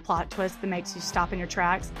unbelievable plot twist that makes you stop in your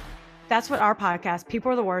tracks? That's what our podcast,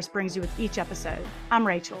 People Are the Worst, brings you with each episode. I'm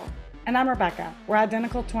Rachel. And I'm Rebecca. We're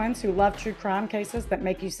identical twins who love true crime cases that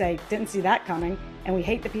make you say, didn't see that coming, and we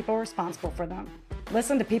hate the people responsible for them.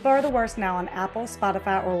 Listen to People Are the Worst now on Apple,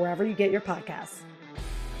 Spotify, or wherever you get your podcasts.